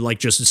game were like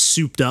just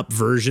souped up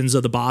versions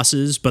of the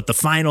bosses, but the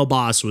final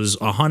boss was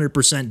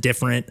 100%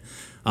 different.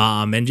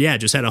 And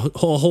just had a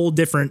whole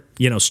different,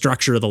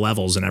 structure of the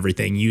levels and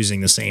everything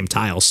using the same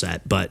tile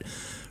set, but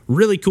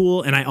really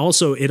cool. And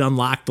it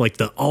unlocked like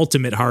the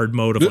ultimate hard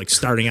mode of like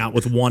starting out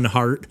with 1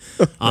 heart,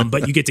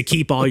 but you get to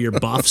keep all your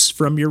buffs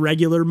from your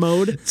regular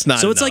mode. It's not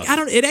so it's enough.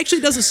 Like, it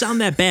actually doesn't sound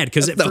that bad,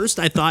 because at first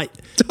I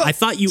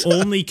thought you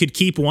only could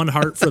keep 1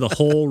 heart for the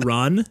whole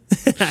run.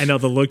 I know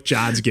the look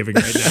John's giving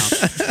right now.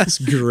 It's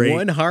great.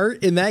 1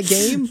 heart in that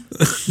game?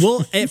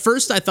 Well, at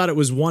first I thought it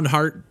was 1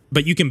 heart,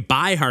 but you can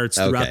buy hearts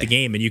throughout the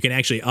game, and you can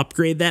actually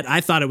upgrade that.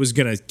 I thought it was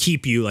going to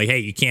keep you like, hey,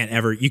 you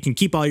can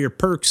keep all your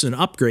perks and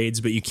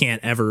upgrades, but you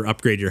can't ever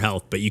upgrade your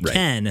health. But you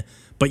can,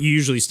 but you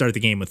usually start the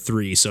game with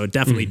 3. So it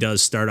definitely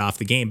does start off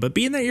the game. But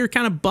being that you're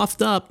kind of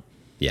buffed up,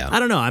 I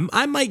don't know.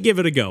 I might give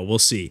it a go. We'll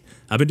see.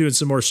 I've been doing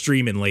some more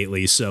streaming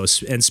lately. So,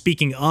 and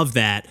speaking of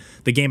that,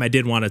 the game I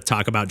did want to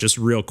talk about just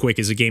real quick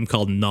is a game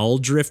called Null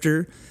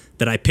Drifter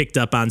that I picked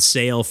up on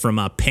sale from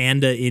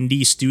Panda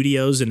Indie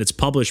Studios, and it's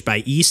published by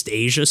East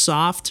Asia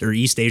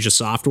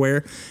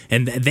Software.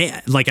 And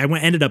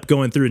ended up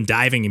going through and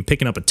diving and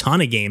picking up a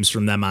ton of games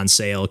from them on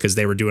sale because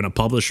they were doing a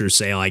publisher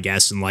sale, I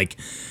guess. And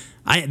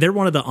they're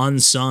one of the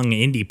unsung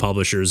indie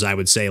publishers, I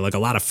would say. Like a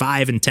lot of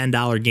 $5 and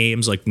 $10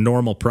 games, like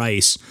normal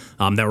price,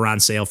 that were on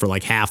sale for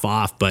like half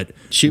off. But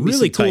shoot me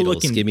really some cool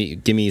titles.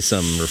 looking. Give me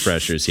some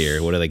refreshers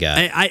here. What do they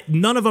got?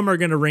 None of them are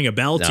going to ring a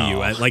bell to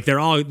No.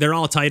 you. They're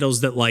all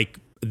titles that like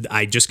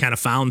I just kind of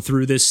found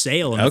through this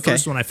sale. And the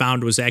first one I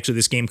found was actually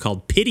this game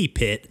called Pity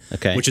Pit,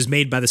 which is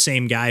made by the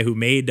same guy who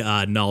made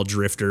Null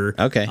Drifter.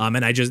 Okay. And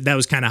that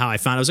was kind of how I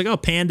found it. I was like, oh,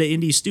 Panda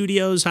Indie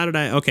Studios. How did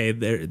I? Okay,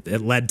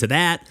 it led to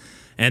that.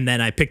 And then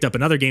I picked up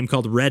another game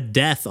called Red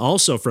Death,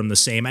 also from the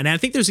same. And I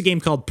think there's a game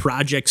called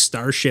Project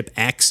Starship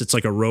X. It's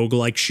like a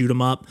roguelike shoot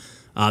 'em up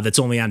that's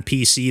only on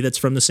PC that's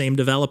from the same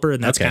developer.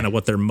 And that's kind of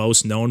what they're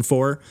most known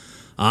for.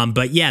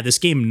 But yeah, this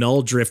game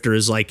Null Drifter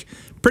is like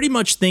pretty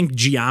much think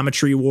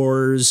Geometry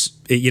Wars,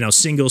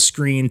 single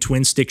screen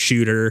twin stick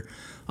shooter.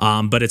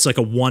 But it's like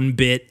a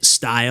 1-bit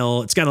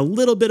style. It's got a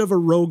little bit of a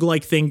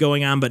roguelike thing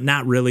going on, but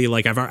not really.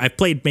 Like I've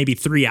played maybe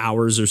 3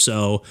 hours or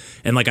so,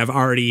 and like I've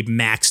already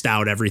maxed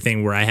out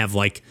everything where I have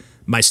like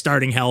my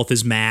starting health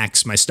is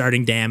max, my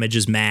starting damage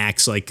is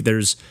max. Like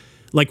there's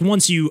like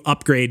once you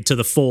upgrade to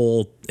the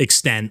full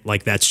extent,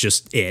 like that's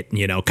just it,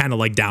 kind of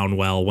like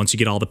Downwell. Once you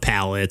get all the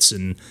palettes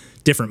and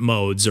different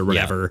modes or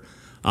whatever,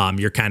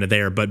 you're kind of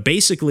there. But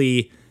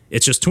basically,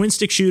 it's just twin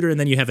stick shooter, and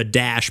then you have a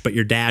dash, but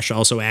your dash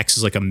also acts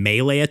as like a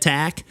melee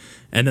attack.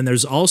 And then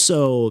there's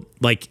also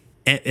like,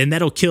 and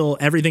that'll kill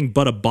everything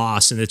but a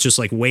boss. And it's just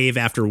like wave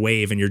after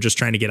wave, and you're just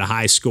trying to get a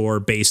high score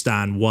based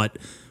on what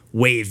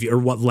wave or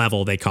what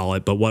level they call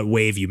it, but what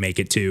wave you make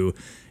it to.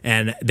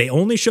 And they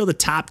only show the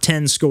top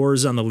 10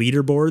 scores on the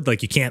leaderboard.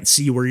 Like you can't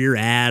see where you're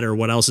at or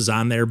what else is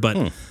on there,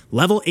 but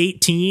level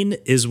 18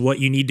 is what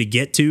you need to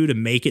get to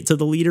make it to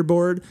the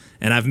leaderboard.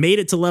 And I've made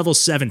it to level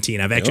 17.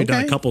 I've actually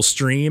done a couple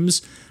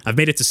streams. I've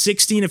made it to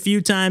 16 a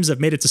few times. I've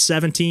made it to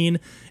 17.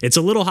 It's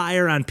a little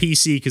higher on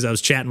PC because I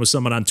was chatting with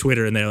someone on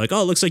Twitter and they're like,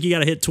 oh, it looks like you got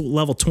to hit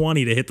level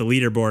 20 to hit the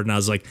leaderboard. And I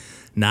was like,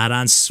 not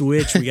on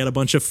Switch. We got a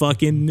bunch of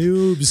fucking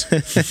noobs.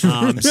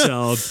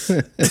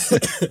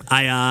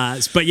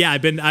 But yeah,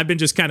 I've been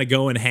just kind of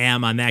going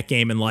ham on that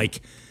game, and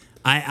like,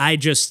 I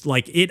just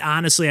like it.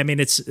 Honestly, I mean,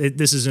 this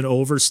is an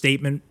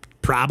overstatement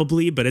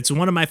probably, but it's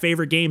one of my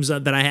favorite games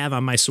that I have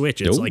on my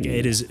Switch. It's like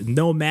it is.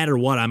 No matter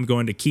what, I'm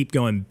going to keep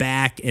going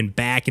back and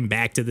back and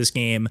back to this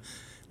game.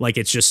 Like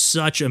it's just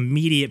such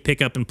immediate pick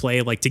up and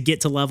play. Like to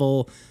get to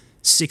level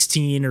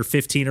 16 or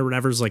 15 or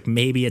whatever is like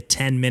maybe a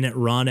 10-minute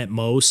run at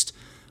most.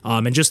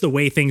 And just the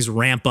way things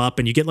ramp up,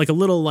 and you get like a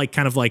little like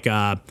kind of like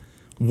a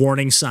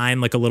warning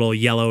sign, like a little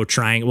yellow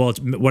triangle. Well, it's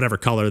whatever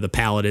color the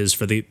palette is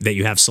for that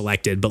you have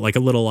selected, but like a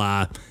little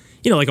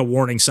like a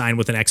warning sign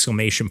with an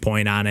exclamation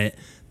point on it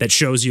that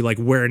shows you like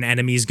where an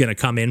enemy is going to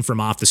come in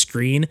from off the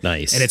screen.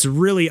 Nice. And it's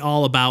really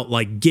all about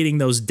like getting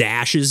those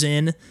dashes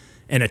in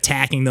and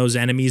attacking those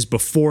enemies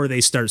before they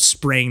start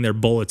spraying their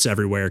bullets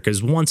everywhere.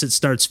 Because once it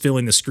starts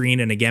filling the screen,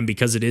 and again,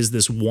 because it is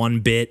this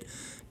 1-bit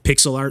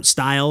pixel art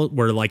style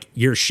where like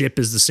your ship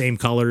is the same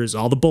colors,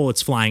 all the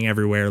bullets flying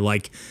everywhere,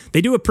 like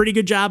they do a pretty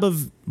good job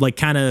of like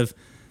kind of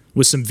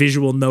with some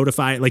visual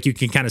notify, like you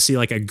can kind of see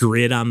like a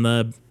grid on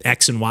the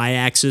X and Y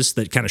axis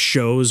that kind of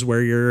shows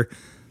where your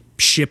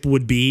ship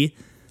would be.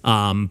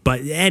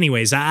 But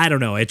anyways, I don't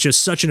know. It's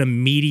just such an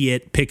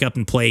immediate pick up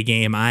and play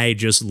game. I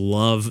just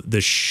love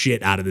the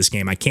shit out of this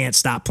game. I can't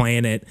stop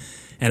playing it,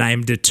 and I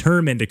am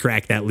determined to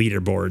crack that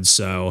leaderboard.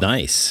 So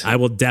nice. I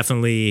will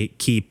definitely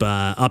keep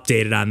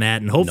updated on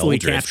that, and hopefully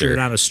capture it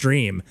on a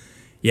stream.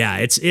 Yeah,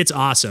 it's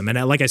awesome.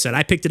 And like I said,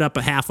 I picked it up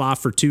a half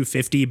off for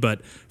 $2.50,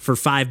 but for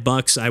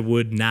 $5, I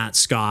would not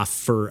scoff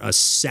for a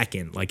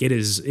second. Like it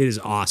is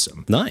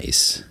awesome.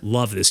 Nice.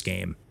 Love this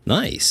game.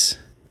 Nice.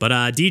 But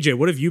DJ,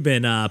 what have you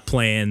been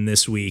playing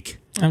this week?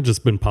 I've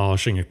just been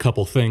polishing a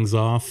couple things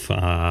off.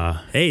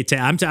 Hey,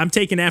 I'm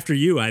taking after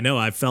you. I know.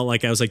 I felt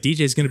like I was like,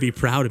 DJ's going to be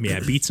proud of me. I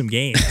beat some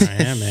games.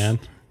 I am, man.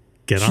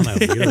 Get on that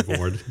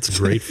leaderboard. It's a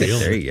great feeling.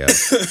 There you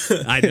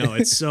go. I know.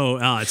 It's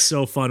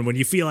so fun when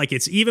you feel like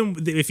it's, even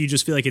if you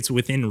just feel like it's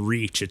within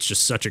reach, it's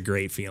just such a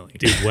great feeling.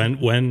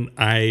 Dude, when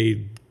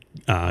I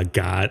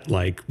got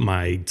like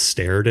my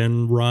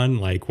Sterden run,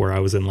 like where I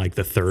was in like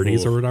the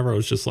 30s or whatever, I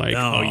was just like,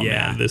 oh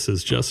yeah, man, this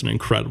is just an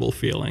incredible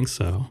feeling.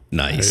 So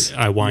nice.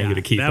 I want you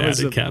to keep at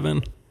it,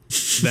 Kevin.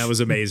 That was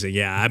amazing.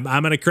 Yeah,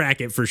 I'm going to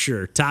crack it for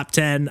sure. Top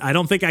 10. I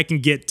don't think I can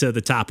get to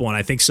the top one.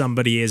 I think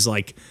somebody is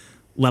like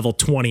level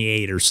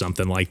 28 or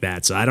something like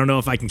that. So I don't know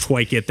if I can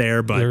quite get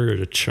there, but you're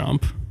a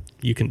chump.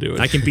 You can do it.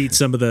 I can beat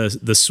some of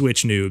the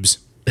Switch noobs.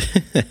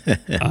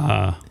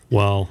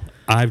 Well,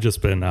 I've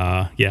just been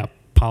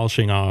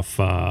polishing off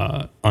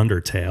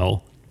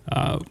Undertale.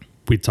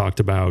 We talked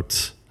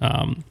about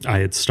I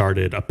had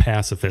started a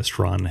pacifist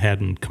run,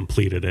 hadn't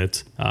completed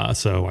it,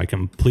 so I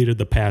completed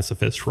the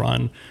pacifist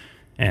run.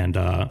 And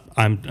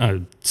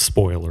I'm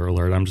spoiler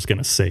alert, I'm just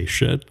gonna say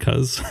shit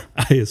because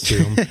I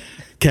assume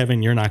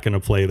Kevin, you're not going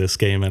to play this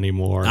game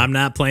anymore. I'm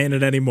not playing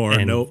it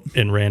anymore. Nope.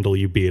 And Randall,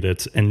 you beat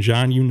it. And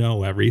John, you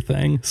know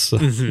everything. So.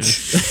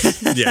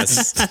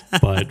 Yes.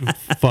 But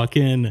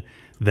fucking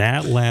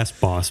that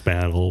last boss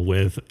battle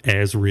with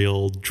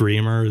Asriel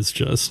Dreamer is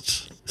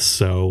just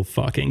so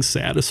fucking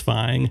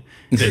satisfying.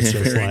 It's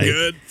just like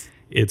good.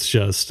 It's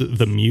just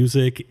the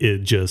music, it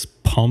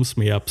just pumps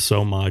me up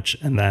so much,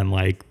 and then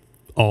like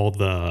all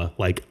the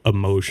like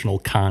emotional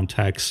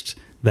context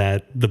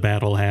that the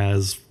battle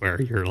has,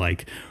 where you're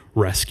like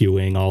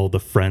rescuing all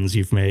the friends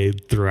you've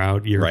made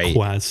throughout your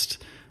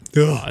quest.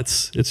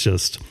 It's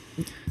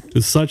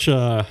such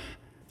a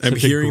I'm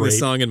hearing the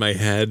song in my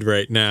head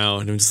right now,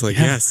 and I'm just like,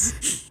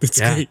 yes,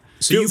 it's great.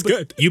 So Feels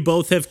good. You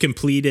both have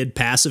completed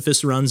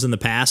pacifist runs in the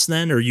past,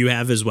 then, or you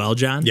have as well,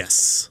 John?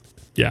 Yes.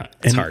 Yeah,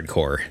 it's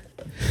hardcore.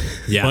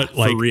 Yeah, but,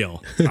 like, for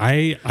real.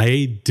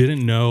 I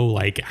didn't know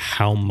like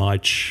how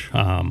much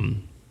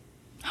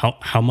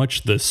how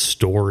much the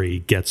story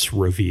gets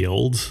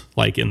revealed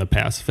like in the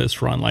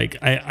pacifist run. Like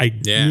I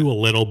knew a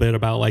little bit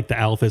about like the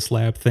Alphys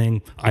Lab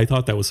thing. I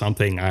thought that was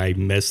something I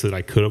missed that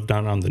I could have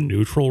done on the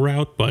neutral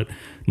route, but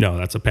no,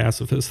 that's a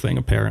pacifist thing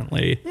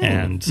apparently.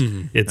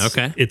 And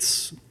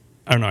it's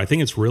I don't know, I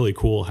think it's really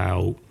cool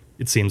how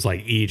it seems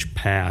like each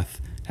path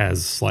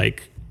has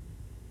like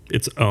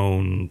its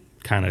own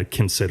kind of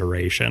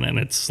consideration, and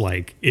it's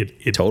like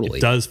it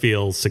does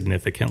feel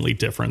significantly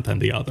different than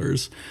the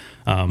others.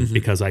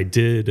 Because I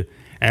did,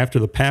 after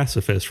the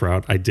pacifist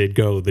route, I did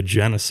go the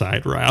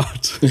genocide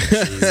route.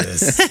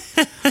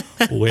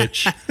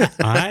 Which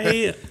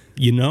I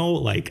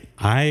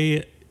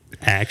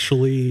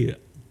actually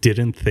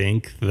didn't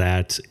think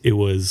that it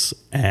was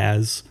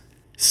as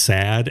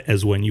sad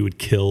as when you would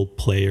kill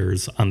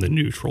players on the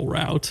neutral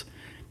route.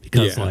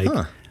 Because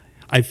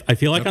I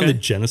feel like on the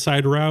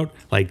genocide route,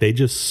 like they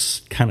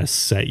just kind of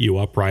set you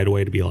up right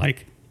away to be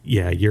like,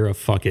 yeah, you're a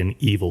fucking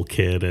evil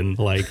kid, and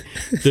like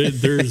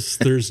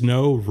there's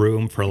no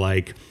room for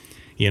like,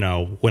 you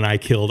know, when I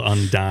killed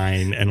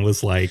Undyne and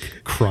was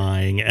like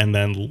crying, and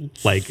then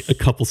like a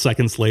couple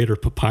seconds later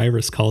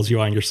Papyrus calls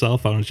you on your cell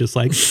phone. It's just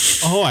like,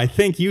 oh, I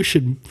think you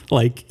should,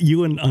 like,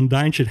 you and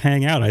Undyne should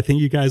hang out. I think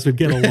you guys would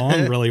get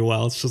along really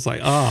well. It's just like,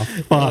 oh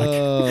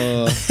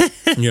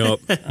fuck.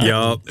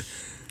 Yup.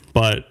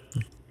 But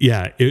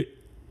yeah,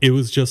 it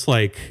was just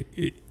like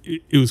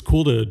it was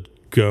cool to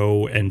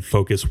go and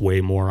focus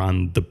way more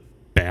on the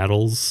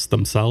battles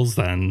themselves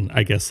than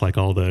I guess like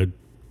all the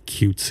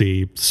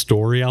cutesy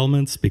story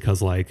elements,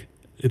 because like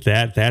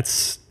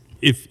that's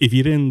if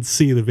you didn't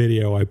see the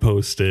video I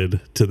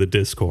posted to the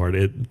Discord,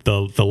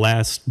 the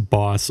last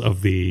boss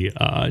of the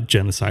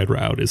genocide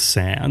route is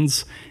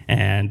Sans,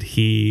 and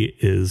he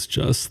is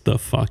just the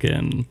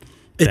fucking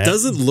it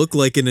doesn't look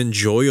like an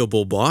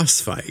enjoyable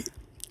boss fight.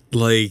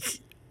 Like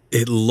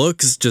it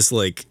looks just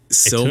like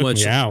so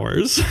much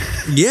hours.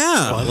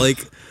 Yeah, like,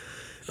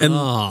 and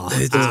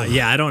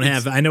I don't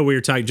have. I know we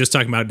were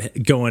talking about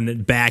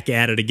going back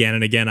at it again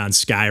and again on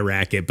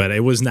Skyracket, but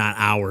it was not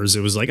hours.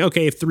 It was like,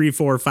 okay, 3,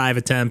 4, 5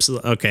 attempts.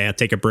 Okay, I'll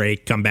take a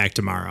break, come back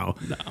tomorrow.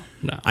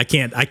 No, I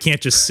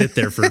can't just sit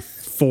there for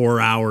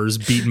 4 hours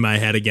beating my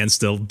head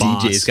against a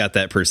boss. DJ's got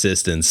that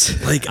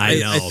persistence. Like I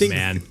know,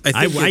 man.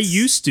 I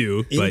used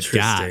to, but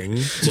God,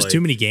 just too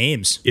many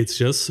games. It's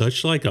just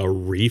such like a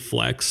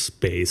reflex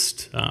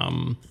based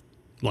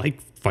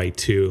like fight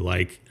too.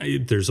 Like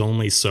there's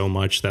only so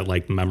much that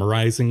like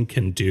memorizing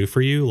can do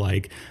for you.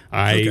 Like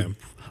I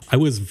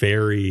was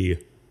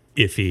very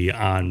iffy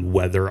on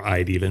whether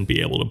I'd even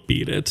be able to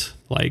beat it.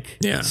 Like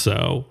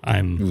so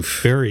I'm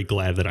very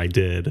glad that I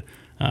did.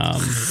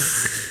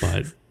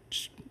 But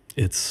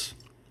it's,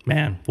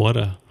 man, what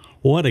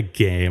a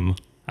game.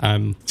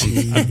 I'm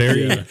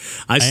very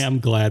I am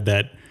glad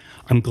that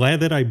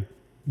I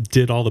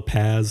did all the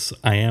paths.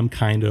 I am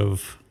kind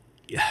of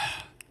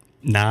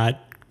not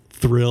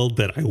thrilled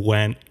that I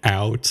went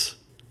out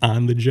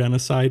on the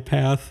genocide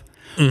path.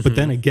 But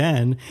then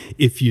again,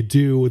 if you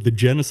do the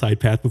genocide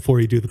path before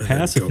you do the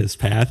pacifist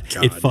path,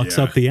 it fucks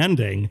up the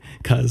ending,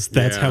 because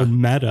that's how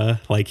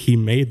meta like he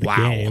made the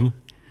game.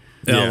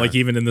 Like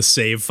even in the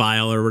save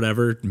file or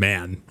whatever,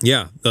 man.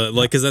 Yeah,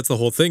 like because that's the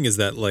whole thing, is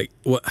that like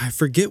what I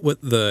forget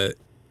what the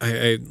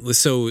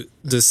so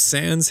does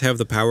Sans have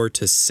the power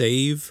to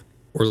save,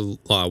 or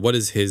what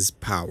is his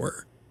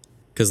power?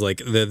 Because like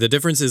the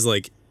difference is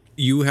like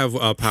you have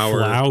a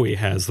power. Flowey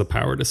has the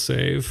power to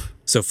save.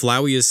 So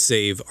Flowey is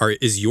save.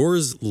 Is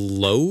yours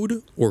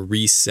load or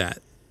reset?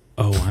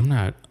 Oh, I'm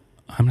not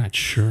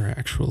sure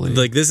actually.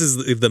 Like this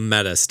is the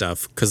meta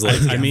stuff, because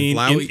like I mean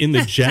Flowey, in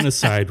the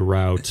genocide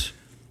route,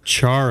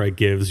 Chara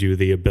gives you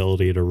the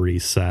ability to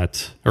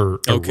reset or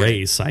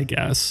erase, I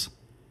guess.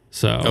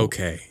 So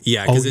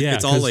yeah, because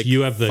it's all like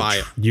you have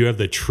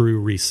the true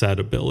reset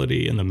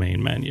ability in the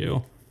main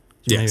menu.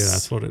 So maybe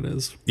that's what it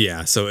is.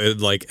 Yeah, so it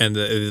like, and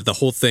the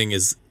whole thing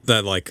is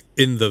that like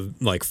in the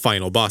like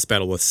final boss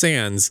battle with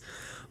Sans,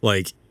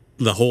 like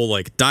the whole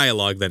like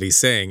dialogue that he's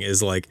saying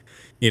is like,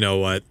 you know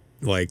what,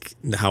 like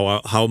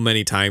how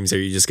many times are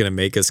you just gonna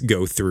make us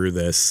go through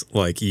this?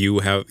 Like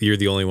you're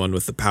the only one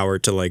with the power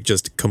to like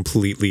just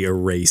completely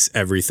erase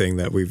everything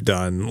that we've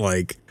done.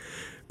 Like,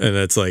 and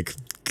it's like,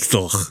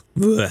 ugh,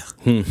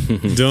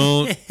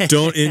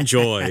 don't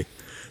enjoy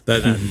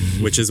that.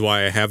 Which is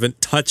why I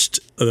haven't touched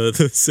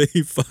the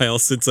save file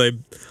since I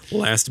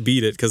last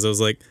beat it, because I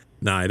was like,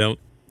 nah, I don't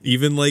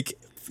even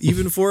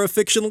for a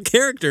fictional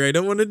character, I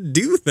don't want to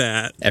do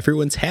that.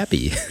 Everyone's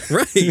happy.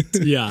 Right.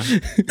 Yeah.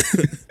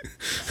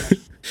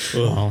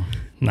 Well,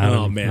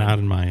 not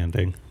in my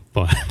ending,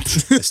 but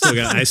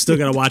I still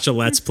got to watch a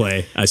Let's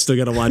Play.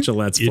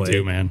 You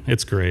do, man.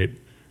 It's great.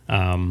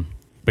 But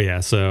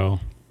yeah,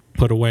 so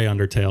put away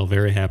Undertale.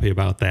 Very happy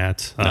about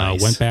that.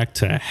 Nice. Went back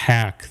to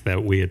Hack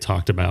that we had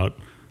talked about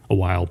a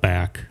while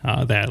back.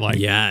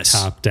 That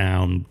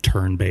top-down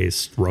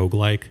turn-based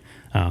roguelike.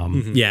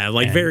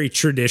 Very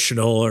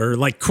traditional, or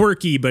like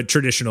quirky but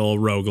traditional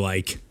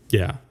roguelike.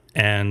 Yeah,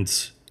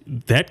 and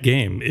that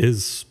game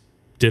is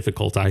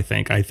difficult. I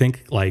think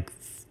like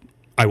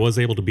I was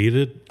able to beat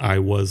it. I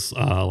was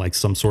like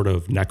some sort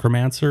of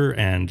necromancer,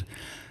 and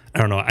I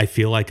don't know. I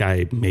feel like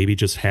I maybe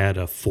just had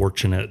a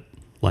fortunate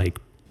like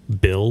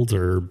build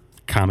or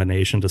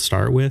combination to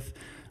start with.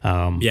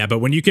 But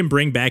when you can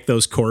bring back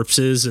those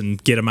corpses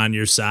and get them on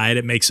your side,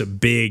 it makes a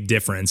big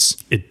difference.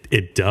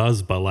 It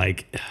does, but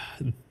like,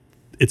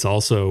 it's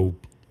also,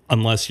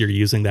 unless you're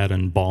using that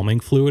embalming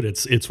fluid,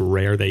 it's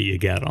rare that you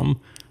get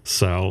them.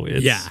 So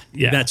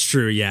that's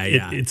true.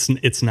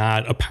 It's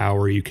not a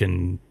power you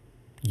can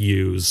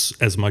use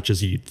as much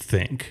as you'd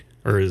think.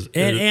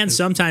 And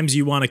sometimes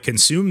you want to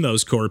consume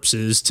those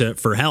corpses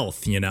for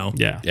health, you know?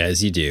 Yeah.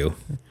 As you do.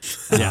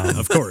 Yeah,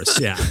 of course.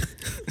 Yeah.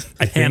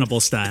 Hannibal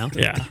style.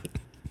 Yeah.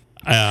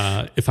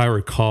 If I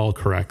recall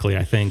correctly,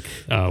 I think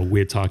we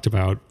had talked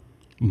about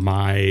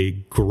my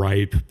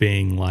gripe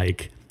being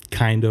like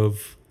kind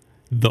of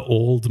the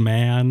old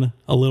man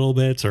a little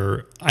bit,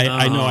 or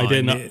I know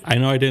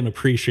I didn't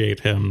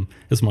appreciate him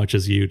as much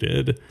as you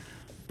did.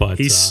 But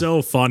he's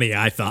so funny.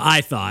 I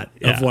thought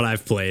of what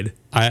I've played.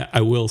 I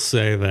will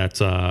say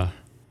that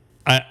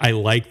I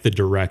like the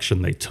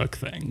direction they took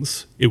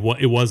things. It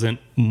wasn't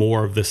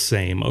more of the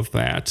same of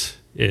that.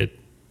 It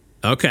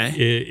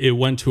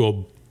went to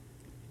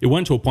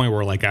a point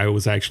where like I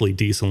was actually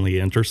decently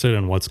interested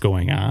in what's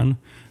going on.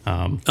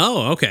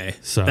 Okay.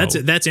 So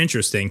that's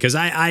interesting, because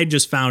I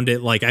just found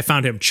it like I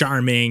found him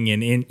charming,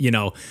 and in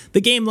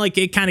the game, like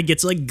it kind of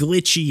gets like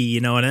glitchy,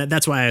 and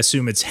that's why I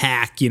assume it's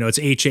hack. It's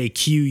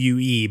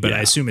HAQUE, but I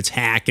assume it's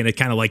hack, and it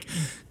kind of like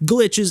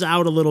glitches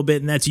out a little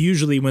bit, and that's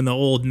usually when the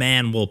old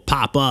man will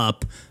pop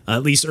up,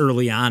 at least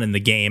early on in the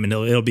game, and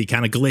it'll be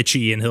kind of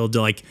glitchy, and he'll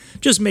like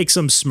just make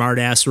some smart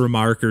ass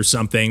remark or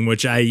something,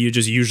 which you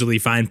just usually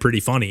find pretty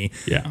funny.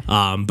 Yeah.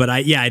 But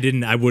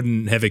I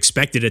wouldn't have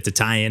expected it to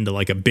tie into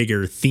like a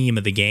bigger theme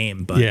of the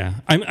game. But yeah,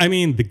 I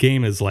mean the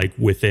game is like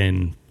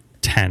within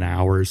 10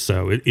 hours,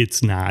 so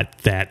it's not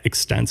that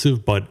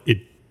extensive, but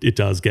it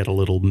does get a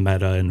little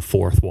meta and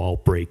fourth wall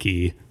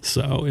breaky,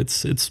 so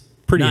it's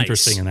pretty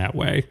interesting in that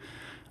way.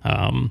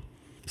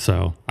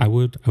 So I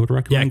would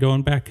recommend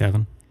going back,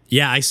 Kevin.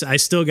 Yeah,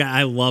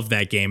 I love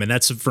that game, and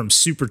that's from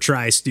Super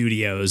Try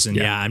Studios,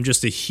 and I'm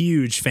just a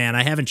huge fan.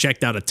 I haven't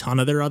checked out a ton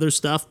of their other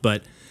stuff,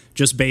 but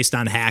just based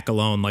on hack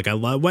alone, like I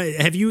love.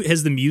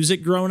 Has the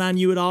music grown on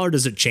you at all, or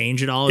does it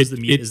change at all as the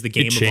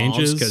game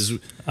evolves?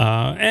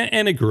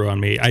 And it grew on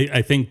me.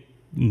 I think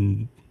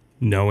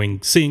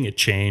seeing it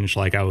change,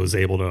 like I was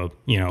able to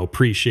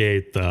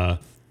appreciate the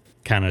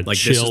kind of like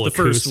chill this is the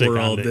first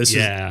world.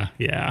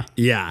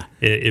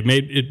 It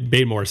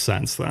made more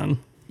sense then.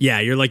 Yeah,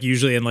 you're like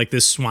usually in like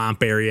this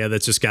swamp area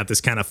that's just got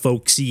this kind of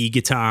folksy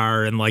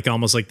guitar and like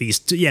almost like these,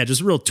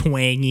 just real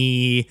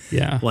twangy,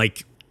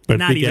 like but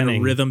not even a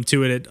rhythm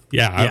to it.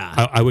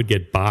 I would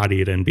get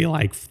bodied and be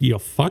like,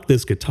 fuck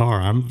this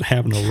guitar. I'm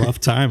having a rough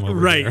time over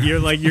right, there.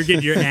 You're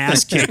getting your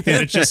ass kicked,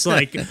 and it's just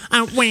like,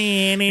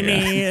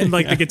 and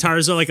like the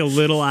guitars are like a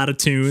little out of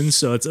tune,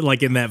 so it's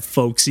like in that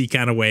folksy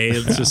kind of way.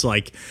 It's just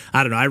like,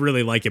 I don't know, I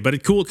really like it, but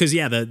it's cool because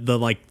the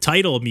like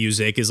title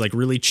music is like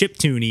really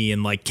chiptune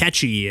and like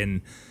catchy,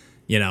 and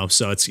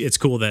so it's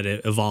cool that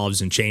it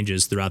evolves and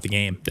changes throughout the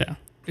game. Yeah,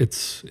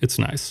 it's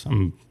nice.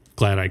 I'm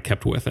glad I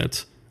kept with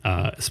it.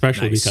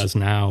 Especially because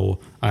now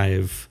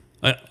I've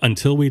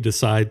until we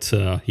decide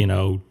to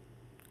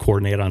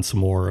coordinate on some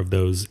more of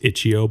those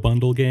Itch.io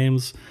bundle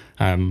games,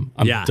 I'm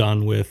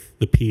done with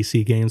the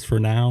PC games for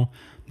now.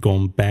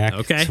 Going back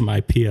to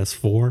my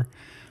PS4,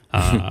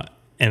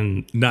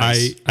 and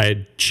I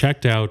had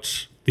checked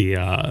out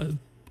the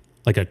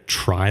like a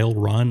trial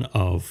run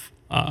of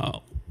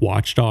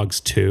Watch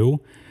Dogs 2,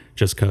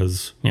 just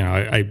because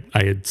I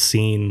had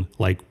seen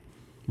like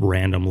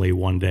randomly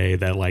one day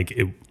that like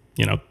it.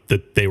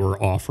 That they were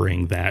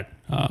offering that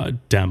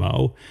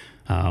demo,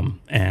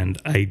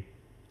 and I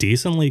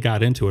decently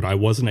got into it. I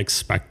wasn't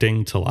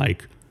expecting to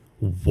like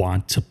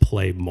want to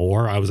play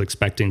more. I was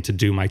expecting to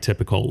do my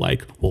typical,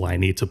 like, well, I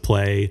need to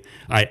play,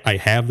 I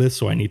have this,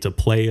 so I need to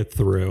play it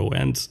through.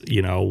 And,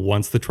 you know,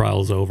 once the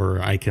trial's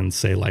over, I can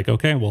say, like,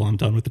 okay, well, I'm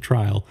done with the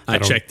trial. I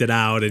checked it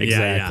out. And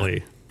exactly.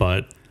 Yeah.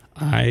 But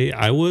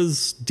I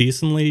was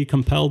decently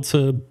compelled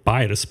to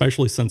buy it,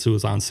 especially since it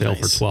was on sale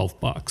for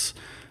 $12.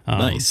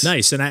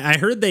 Nice. And I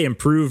heard they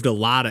improved a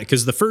lot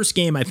because the first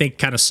game, I think,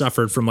 kind of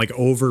suffered from like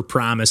over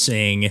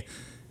promising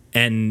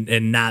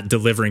and not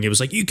delivering. It was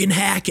like, you can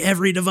hack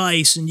every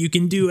device and you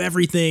can do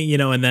everything, you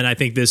know, and then I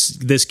think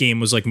this game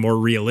was like more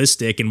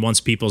realistic, and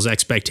once people's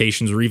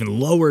expectations were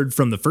even lowered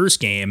from the first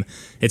game,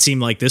 it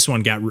seemed like this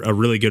one got a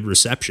really good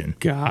reception.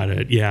 Got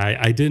it. Yeah,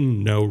 I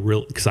didn't know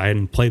because I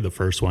hadn't played the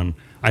first one.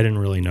 I didn't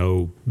really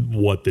know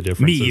what the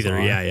difference is. Me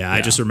either. Yeah.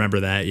 I just remember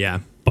that.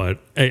 Yeah.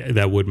 But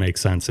that would make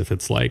sense if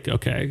it's like,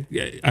 okay,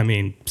 I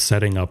mean,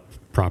 setting up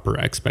proper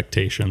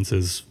expectations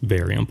is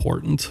very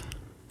important.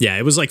 Yeah,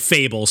 it was like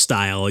Fable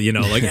style, you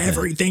know, like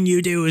everything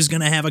you do is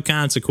going to have a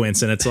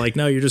consequence. And it's like,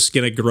 no, you're just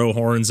going to grow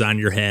horns on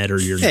your head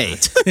or you're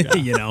not,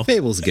 you know.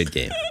 Fable's a good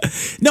game.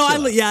 No,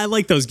 I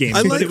like those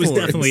games, but it was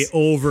definitely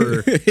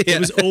it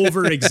was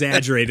over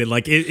exaggerated.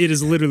 Like it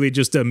is literally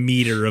just a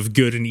meter of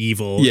good and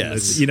evil.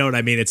 Yes. You know what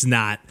I mean? It's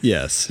not,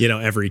 yes, you know,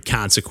 every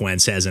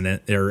consequence has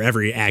or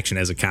every action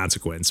has a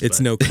consequence.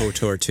 It's no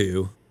KOTOR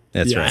 2.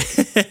 That's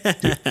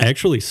right.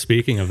 Actually,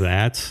 speaking of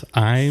that,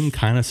 I'm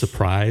kind of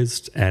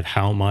surprised at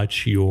how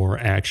much your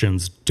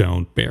actions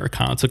don't bear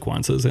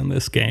consequences in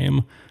this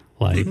game.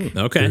 Like,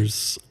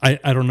 I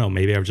don't know,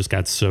 maybe I've just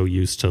got so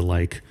used to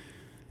like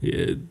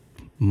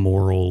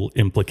moral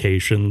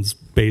implications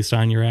based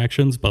on your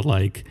actions, but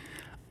like,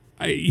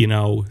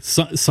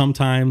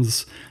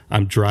 sometimes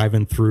I'm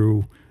driving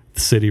through the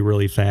city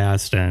really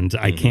fast and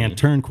I can't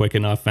turn quick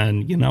enough,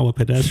 and you know, a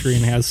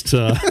pedestrian has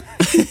to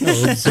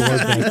absorb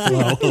that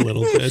flow a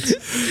little bit.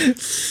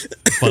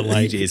 But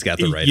like, DJ's got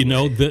the right you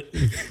know,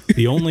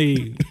 the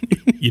only,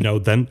 you know,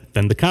 then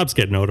the cops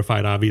get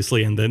notified,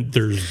 obviously, and then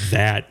there's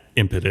that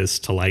impetus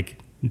to like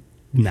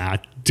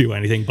not do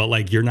anything, but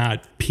like you're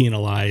not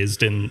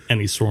penalized in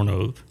any sort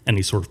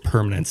of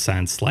permanent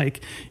sense,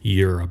 like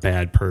you're a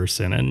bad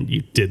person and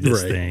you did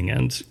this thing,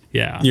 and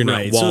you're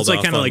not walled so it's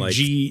like kind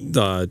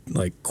of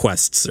like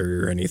quests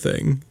or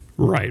anything.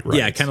 Right.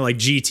 Yeah, kind of like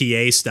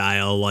GTA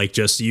style, like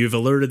just you've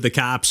alerted the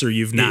cops or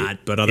you've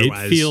not, but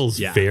otherwise it feels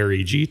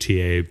very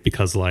GTA,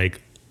 because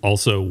like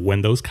also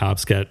when those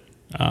cops get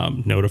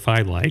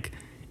notified, like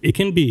it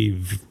can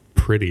be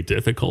pretty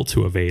difficult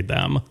to evade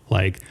them.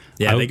 Like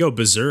they go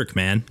berserk,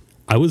 man.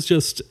 I was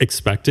just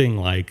expecting,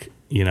 like,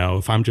 you know,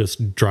 if I'm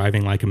just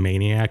driving like a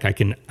maniac, I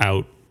can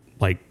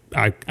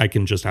I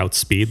can just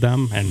outspeed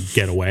them and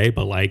get away.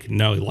 But like,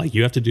 no, like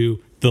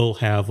they'll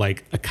have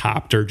like a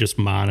copter just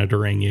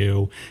monitoring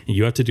you, and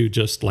you have to do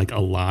just like a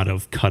lot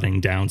of cutting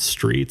down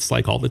streets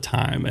like all the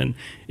time. And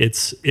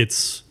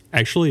it's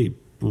actually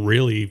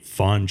really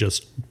fun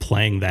just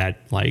playing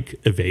that like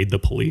evade the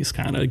police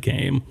kind of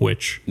game,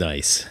 which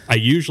I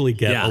usually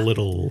get a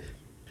little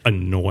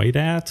annoyed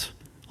at.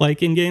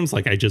 Like in games,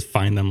 like I just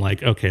find them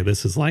like, okay,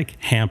 this is like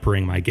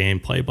hampering my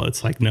gameplay, but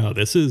it's like, no,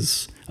 this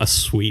is a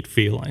sweet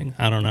feeling.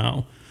 I don't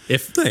know.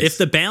 If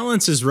the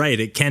balance is right,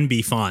 it can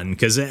be fun,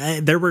 because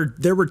there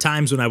were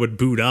times when I would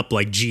boot up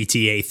like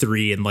GTA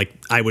 3 and like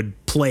I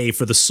would play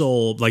for the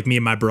soul. Like me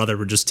and my brother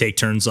would just take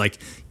turns, like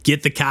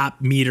get the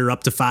cop meter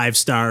up to 5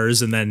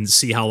 stars and then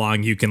see how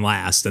long you can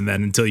last, and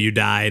then until you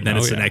die, and then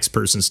it's the next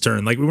person's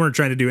turn. Like we weren't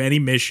trying to do any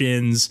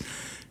missions,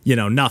 you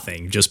know,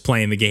 nothing, just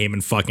playing the game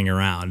and fucking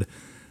around.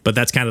 But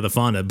that's kind of the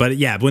fun. But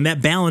yeah, when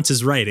that balance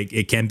is right,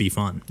 it can be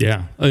fun.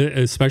 Yeah,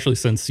 especially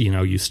since, you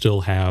know, you still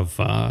have,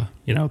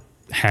 you know,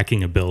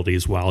 hacking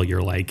abilities while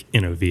you're like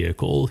in a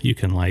vehicle. You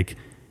can like,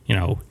 you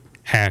know,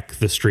 hack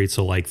the street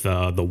so like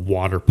the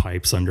water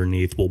pipes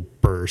underneath will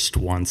burst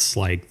once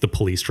like the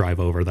police drive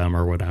over them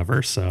or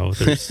whatever. So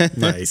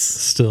there's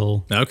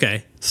still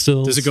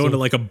does it go into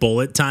like a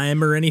bullet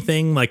time or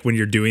anything, like when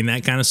you're doing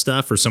that kind of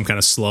stuff, or some kind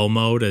of slow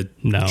mo to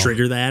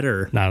trigger that,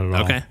 or not at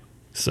all? Okay.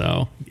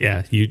 So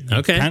yeah, you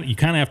kind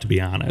of have to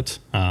be on it.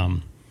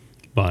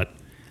 But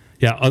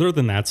yeah, other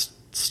than that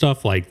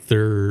stuff, like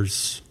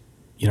there's,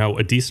 you know,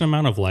 a decent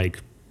amount of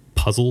like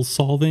puzzle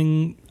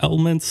solving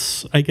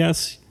elements, I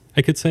guess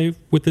I could say,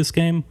 with this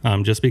game.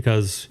 Just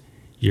because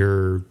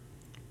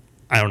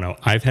I don't know,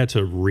 I've had to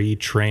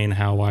retrain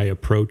how I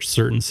approach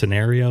certain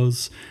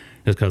scenarios,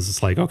 because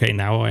it's like, okay,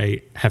 now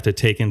I have to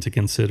take into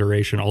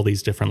consideration all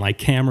these different like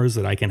cameras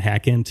that I can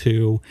hack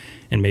into,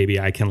 and maybe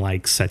I can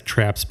like set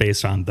traps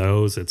based on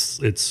those.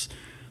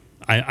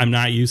 I'm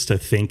not used to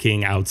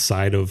thinking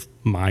outside of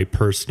my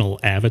personal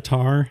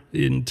avatar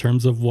in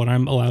terms of what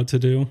I'm allowed to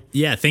do.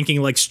 Yeah,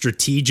 thinking like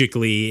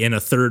strategically in a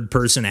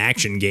third-person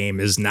action game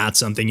is not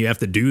something you have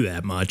to do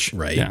that much.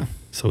 Right. Yeah.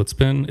 So it's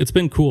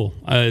been cool.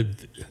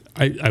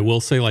 I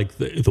will say, like,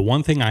 the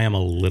one thing I am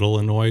a little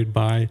annoyed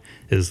by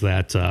is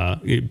that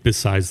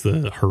besides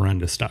the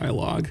horrendous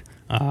dialogue,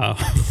 I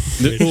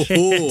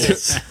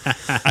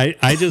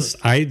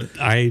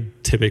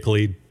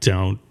typically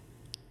don't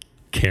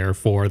care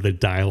for the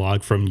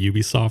dialogue from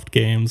Ubisoft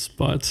games,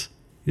 but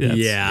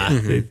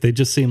they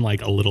just seem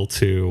like a little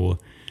too,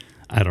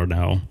 I don't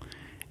know.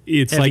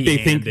 It's like they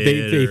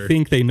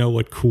think they know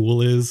what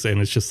cool is,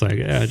 and it's just like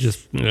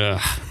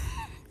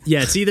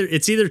Yeah,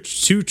 it's either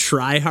too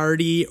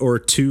try-hardy or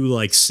too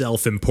like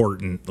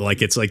self-important.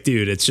 Like it's like,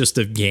 dude, it's just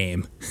a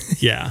game.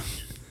 Yeah.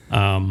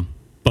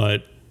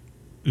 But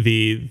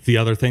the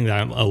other thing that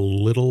I'm a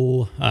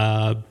little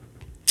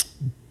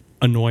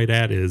annoyed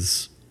at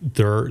is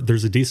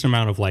there's a decent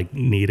amount of like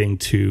needing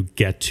to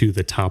get to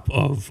the top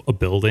of a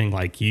building.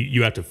 Like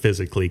you have to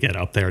physically get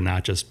up there,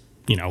 not just,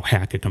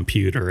 hack a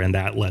computer, and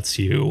that lets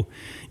you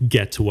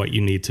get to what you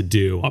need to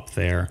do up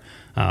there.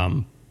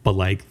 But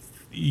like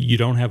you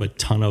don't have a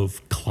ton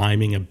of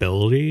climbing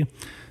ability.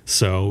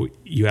 So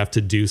you have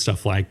to do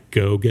stuff like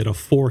go get a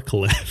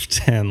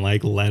forklift and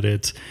like let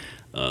it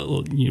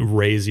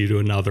raise you to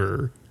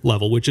another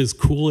level, which is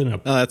cool in a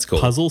that's cool.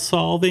 puzzle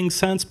solving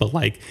sense, but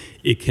like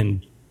it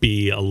can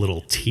be a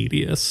little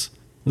tedious.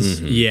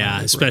 Mm-hmm.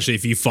 Yeah, especially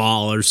if you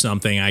fall or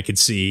something, I could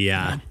see.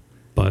 Yeah.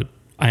 But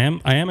I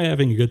am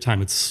having a good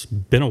time. It's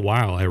been a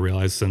while, I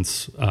realize,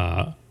 since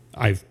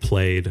I've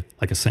played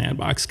like a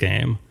sandbox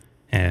game,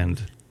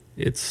 and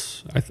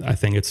I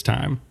think it's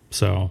time.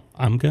 So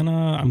I'm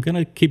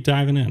gonna keep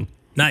diving in.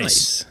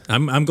 Nice.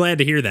 I'm glad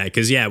to hear that,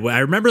 because I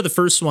remember the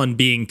first one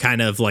being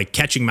kind of like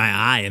catching my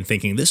eye and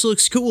thinking this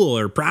looks cool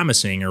or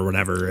promising or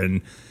whatever,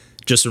 and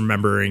just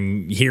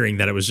hearing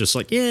that it was just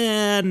like,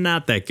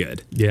 not that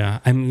good. Yeah,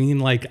 I mean,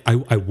 like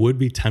I would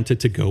be tempted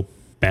to go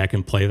back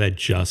and play that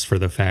just for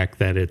the fact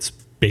that it's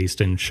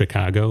based in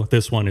Chicago.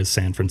 This one is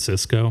San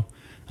Francisco.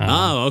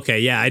 Oh, okay.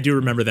 Yeah, I do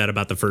remember that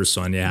about the first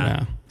one.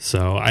 Yeah.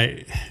 So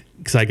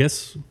because I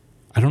guess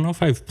I don't know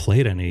if I've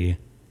played any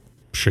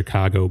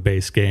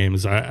Chicago-based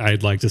games.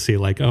 I'd like to see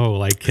can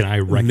I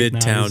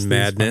recognize Midtown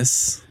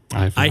Madness?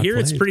 I hear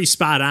it's pretty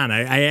spot on.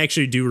 I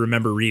actually do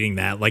remember reading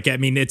that. Like, I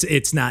mean,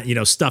 it's not,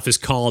 stuff is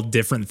called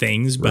different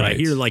things, but right. I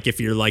hear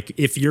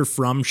if you're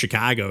from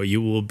Chicago,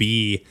 you will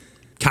be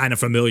kind of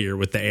familiar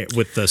with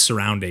the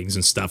surroundings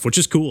and stuff, which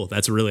is cool.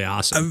 That's really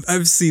awesome.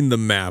 I've seen the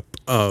map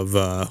of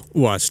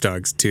Watch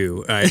Dogs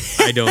 2.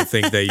 I don't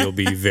think that you'll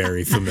be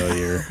very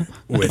familiar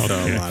with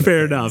a lot of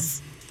Fair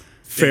enough.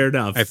 Fair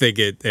enough. I think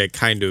it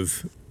kind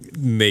of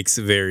makes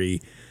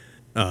very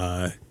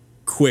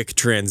quick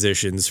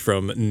transitions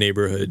from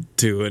neighborhood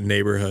to a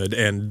neighborhood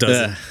and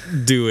doesn't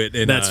do it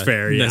in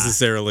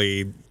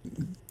necessarily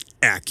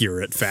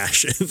accurate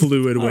fashion.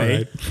 Fluid way.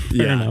 Right.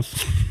 Fair enough.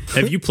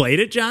 Have you played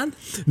it, John?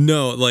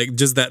 No, like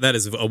just that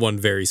is one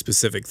very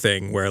specific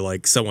thing where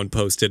like someone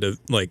posted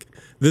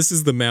this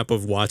is the map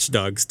of Watch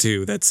Dogs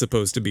 2 that's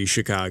supposed to be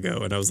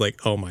Chicago, and I was like,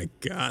 oh my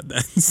god,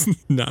 that's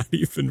not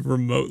even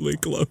remotely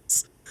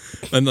close.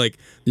 And like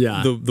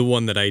the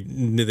one that I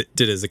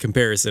did as a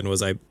comparison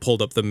was I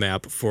pulled up the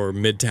map for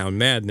Midtown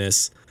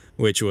Madness,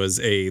 which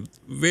was a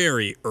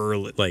very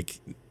early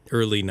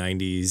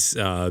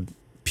 90s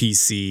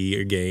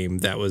PC game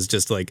that was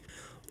just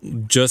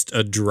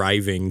a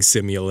driving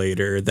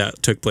simulator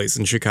that took place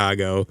in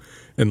Chicago,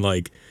 and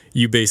like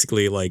you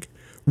basically like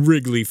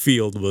Wrigley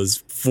Field was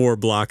 4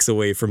 blocks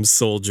away from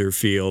Soldier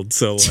Field,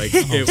 so like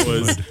it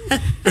was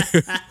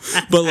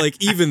but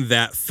like even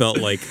that felt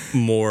like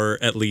more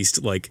at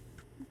least like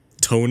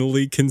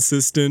tonally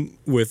consistent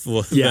with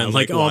than,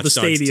 like all the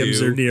stadiums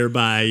 2. are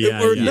nearby.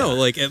 No,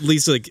 like at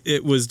least like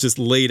it was just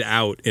laid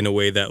out in a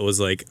way that was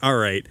like, all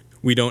right,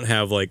 we don't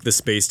have like the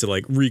space to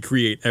like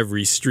recreate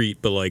every street,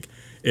 but like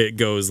it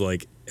goes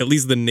like at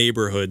least the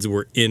neighborhoods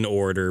were in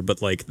order,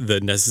 but like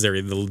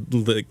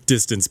the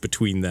distance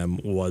between them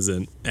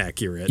wasn't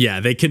accurate. Yeah,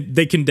 they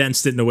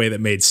condensed it in a way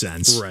that made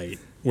sense. Right.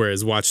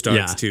 Whereas Watch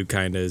Dogs 2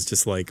 kind of is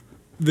just like,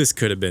 this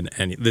could have been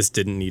this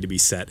didn't need to be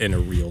set in a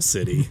real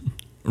city.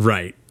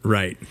 Right.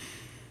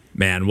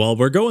 Man, well,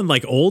 we're going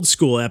like old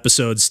school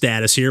episode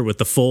status here with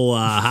the full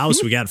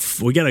house. We got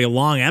a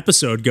long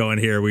episode going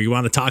here. We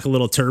want to talk a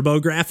little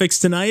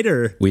TurboGrafx tonight,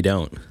 or we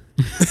don't?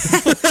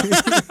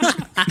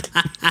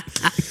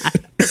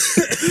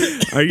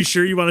 Are you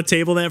sure you want to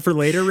table that for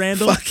later,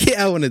 Randall? Fuck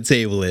yeah, I want to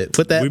table it.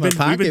 Put that in my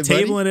pocket, We've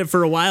been tabling it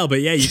for a while,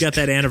 but yeah, you got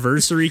that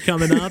anniversary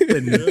coming up,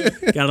 and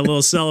got a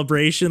little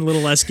celebration, a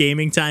little less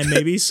gaming time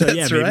maybe. So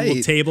yeah, maybe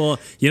we'll table.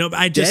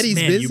 Daddy's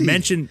busy. you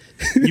mentioned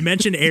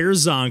Air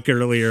Zonk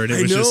earlier, and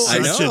it was just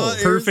such a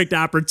perfect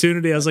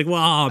opportunity. I was like,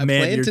 wow,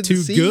 man, you're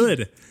too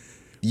good.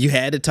 You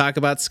had to talk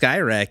about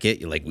Skyracket.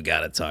 You're like, we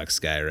got to talk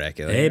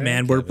Skyracket. Hey,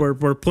 man,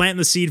 we're planting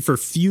the seed for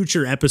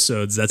future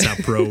episodes. That's how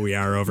pro we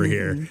are over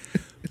here.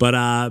 But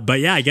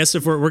yeah, I guess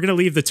if we're going to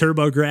leave the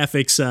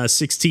TurboGrafx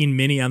 16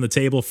 Mini on the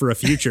table for a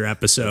future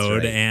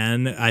episode, right.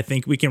 And I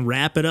think we can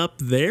wrap it up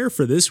there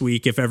for this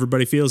week if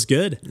everybody feels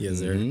good. Yes,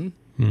 sir.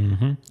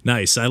 Mm-hmm.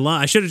 Nice.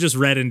 I should have just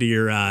read into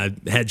your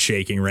head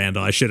shaking,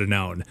 Randall. I should have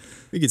known.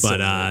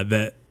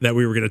 That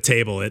we were going to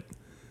table it.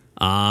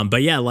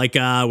 But yeah, like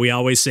we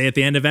always say at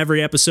the end of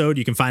every episode,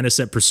 you can find us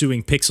at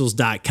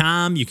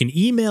pursuingpixels.com. You can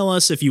email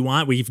us if you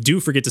want. We do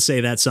forget to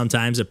say that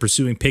sometimes at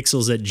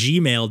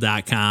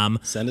pursuingpixels@gmail.com.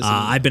 Send us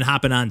I've been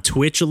hopping on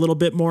Twitch a little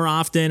bit more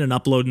often and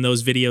uploading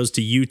those videos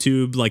to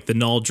YouTube, like the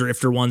Null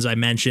Drifter ones I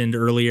mentioned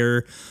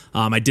earlier.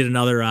 I did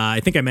another,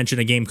 I think I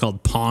mentioned a game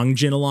called Pong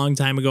Jin a long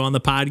time ago on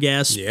the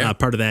podcast. Yeah.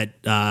 Part of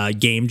that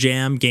Game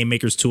Jam, Game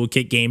Maker's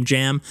Toolkit Game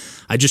Jam.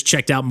 I just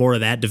checked out more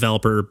of that.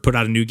 Developer put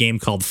out a new game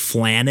called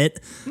Flanet,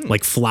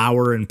 like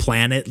Flower and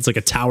Planet. It's like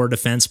a tower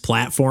defense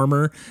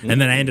platformer.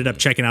 And then I ended up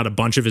checking out a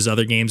bunch of his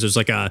other games. There's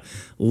like a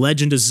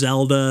Legend of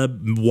Zelda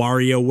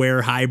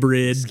WarioWare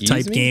hybrid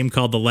type game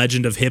called The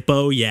Legend of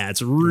Hippo. Yeah,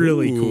 it's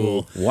really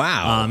cool.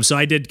 Wow. So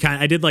I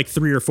did like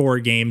 3 or 4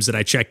 games that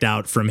I checked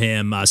out from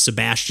him,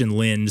 Sebastian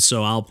Lind.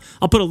 So I'll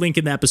put a link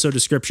in the episode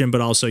description,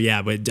 but also,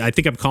 yeah, but I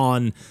think I'm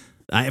calling,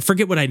 I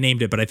forget what I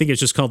named it, but I think it's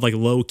just called like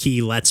Low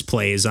Key Let's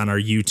Plays on our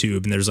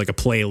YouTube. And there's like a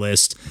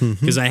playlist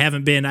because I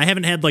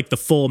haven't had like the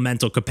full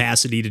mental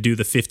capacity to do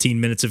the 15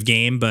 minutes of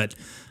game, but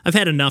I've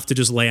had enough to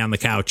just lay on the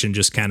couch and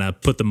just kind of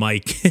put the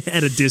mic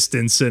at a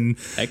distance and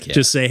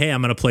just say, hey,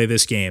 I'm going to play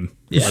this game.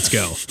 Yeah. Let's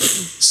go.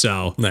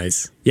 So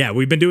Nice. Yeah,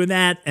 we've been doing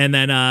that. And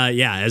then,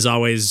 as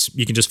always,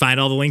 you can just find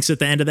all the links at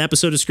the end of the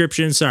episode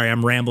description. Sorry,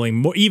 I'm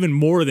rambling even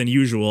more than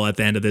usual at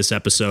the end of this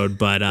episode,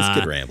 but it's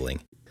good rambling.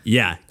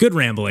 Yeah, good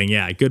rambling.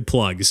 Yeah, good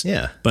plugs.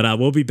 Yeah. But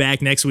we'll be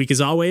back next week as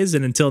always.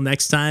 And until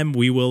next time,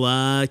 we will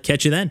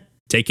catch you then.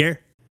 Take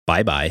care.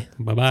 Bye-bye.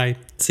 Bye-bye.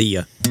 See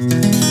ya.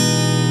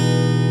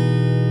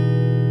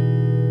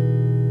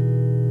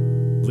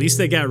 At least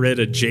they got rid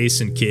of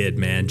Jason Kidd,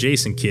 man.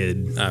 Jason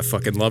Kidd. I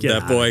fucking love Get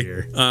that outta boy.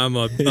 here. I'm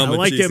a I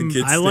like Jason him.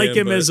 Kidd I like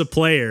stan, him as a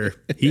player.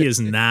 He is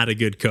not a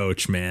good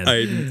coach, man.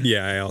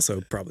 I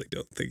also probably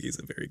don't think he's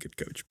a very good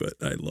coach, but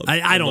I love.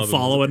 I don't love him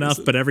follow as a enough,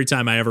 person. but every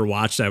time I ever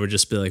watched, I would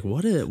just be like,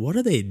 what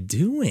are they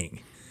doing?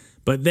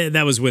 But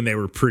that was when they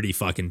were pretty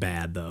fucking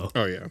bad, though.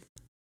 Oh yeah.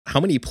 How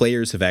many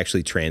players have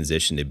actually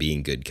transitioned to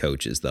being good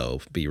coaches,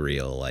 though? Be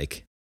real,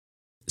 like.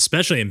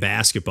 Especially in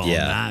basketball,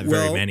 not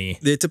very many.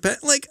 It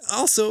depends. Like,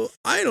 also,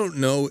 I don't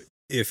know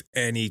if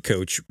any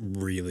coach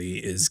really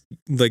is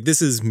like.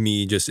 This is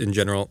me just in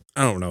general.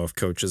 I don't know if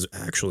coaches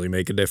actually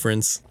make a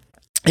difference.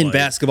 In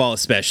basketball,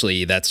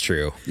 especially, that's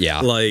true.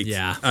 Yeah. Like,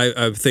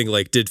 I think,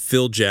 like, did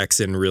Phil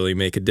Jackson really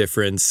make a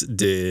difference?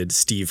 Did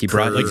Steve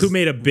Kerr? Like, who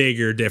made a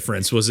bigger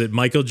difference? Was it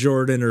Michael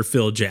Jordan or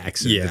Phil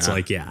Jackson? Yeah. It's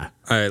like,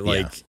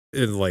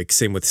 Like,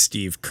 same with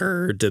Steve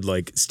Kerr. Did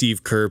like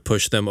Steve Kerr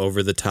push them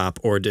over the top,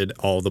 or did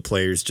all the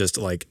players just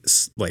like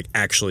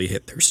actually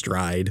hit their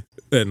stride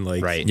and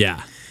like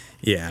Yeah.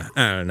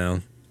 I don't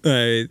know.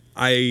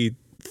 I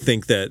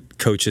think that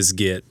coaches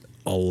get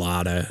a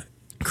lot of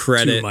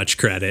credit. Too much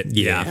credit.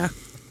 Yeah.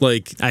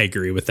 Like, I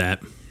agree with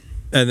that.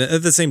 and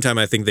at the same time,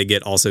 I think they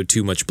get also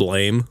too much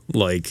blame.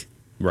 Like,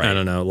 I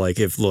don't know. Like,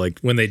 if like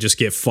When they just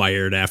get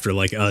fired after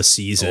like a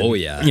season. Oh,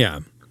 yeah. yeah.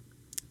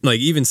 Like,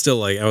 even still,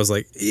 like, I was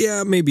like,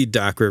 yeah, maybe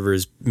Doc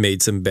Rivers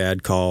made some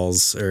bad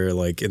calls or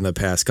like in the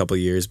past couple of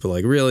years, but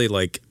like, really,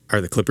 like,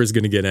 are the Clippers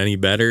going to get any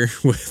better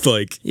with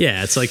like?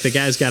 Yeah, it's like the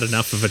guy's got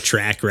enough of a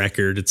track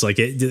record. It's like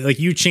like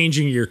you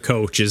changing your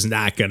coach is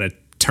not going to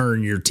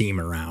turn your team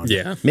around.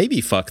 Yeah.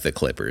 Maybe fuck the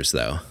Clippers,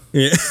 though.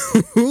 Yeah.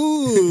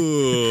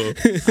 Ooh.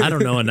 I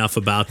don't know enough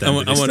about them.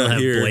 I want to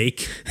hear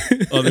Blake.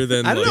 Other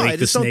than I don't know. like, I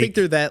just don't think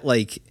they're that,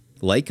 like,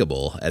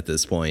 likable at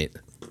this point.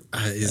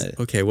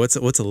 okay, what's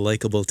a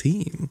likable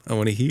team? I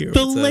want to hear.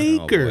 The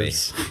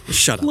Lakers.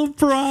 Shut up.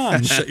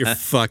 LeBron. Shut your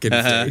fucking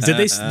face.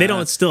 Did they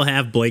don't still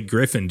have Blake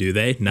Griffin, do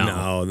they?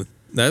 No.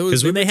 That was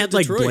Because when they went had to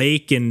like Detroit.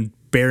 Blake and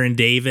Baron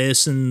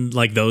Davis and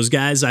like those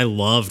guys, I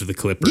loved the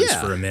Clippers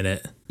Yeah. for a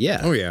minute.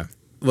 Yeah. Oh yeah.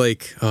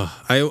 Like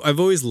I've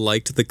always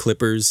liked the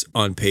Clippers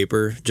on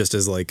paper, just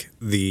as like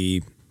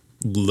the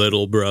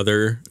little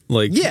brother,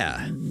 like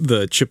Yeah.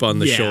 the chip on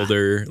the Yeah.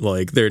 shoulder.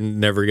 Like, they're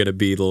never gonna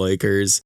be the Lakers.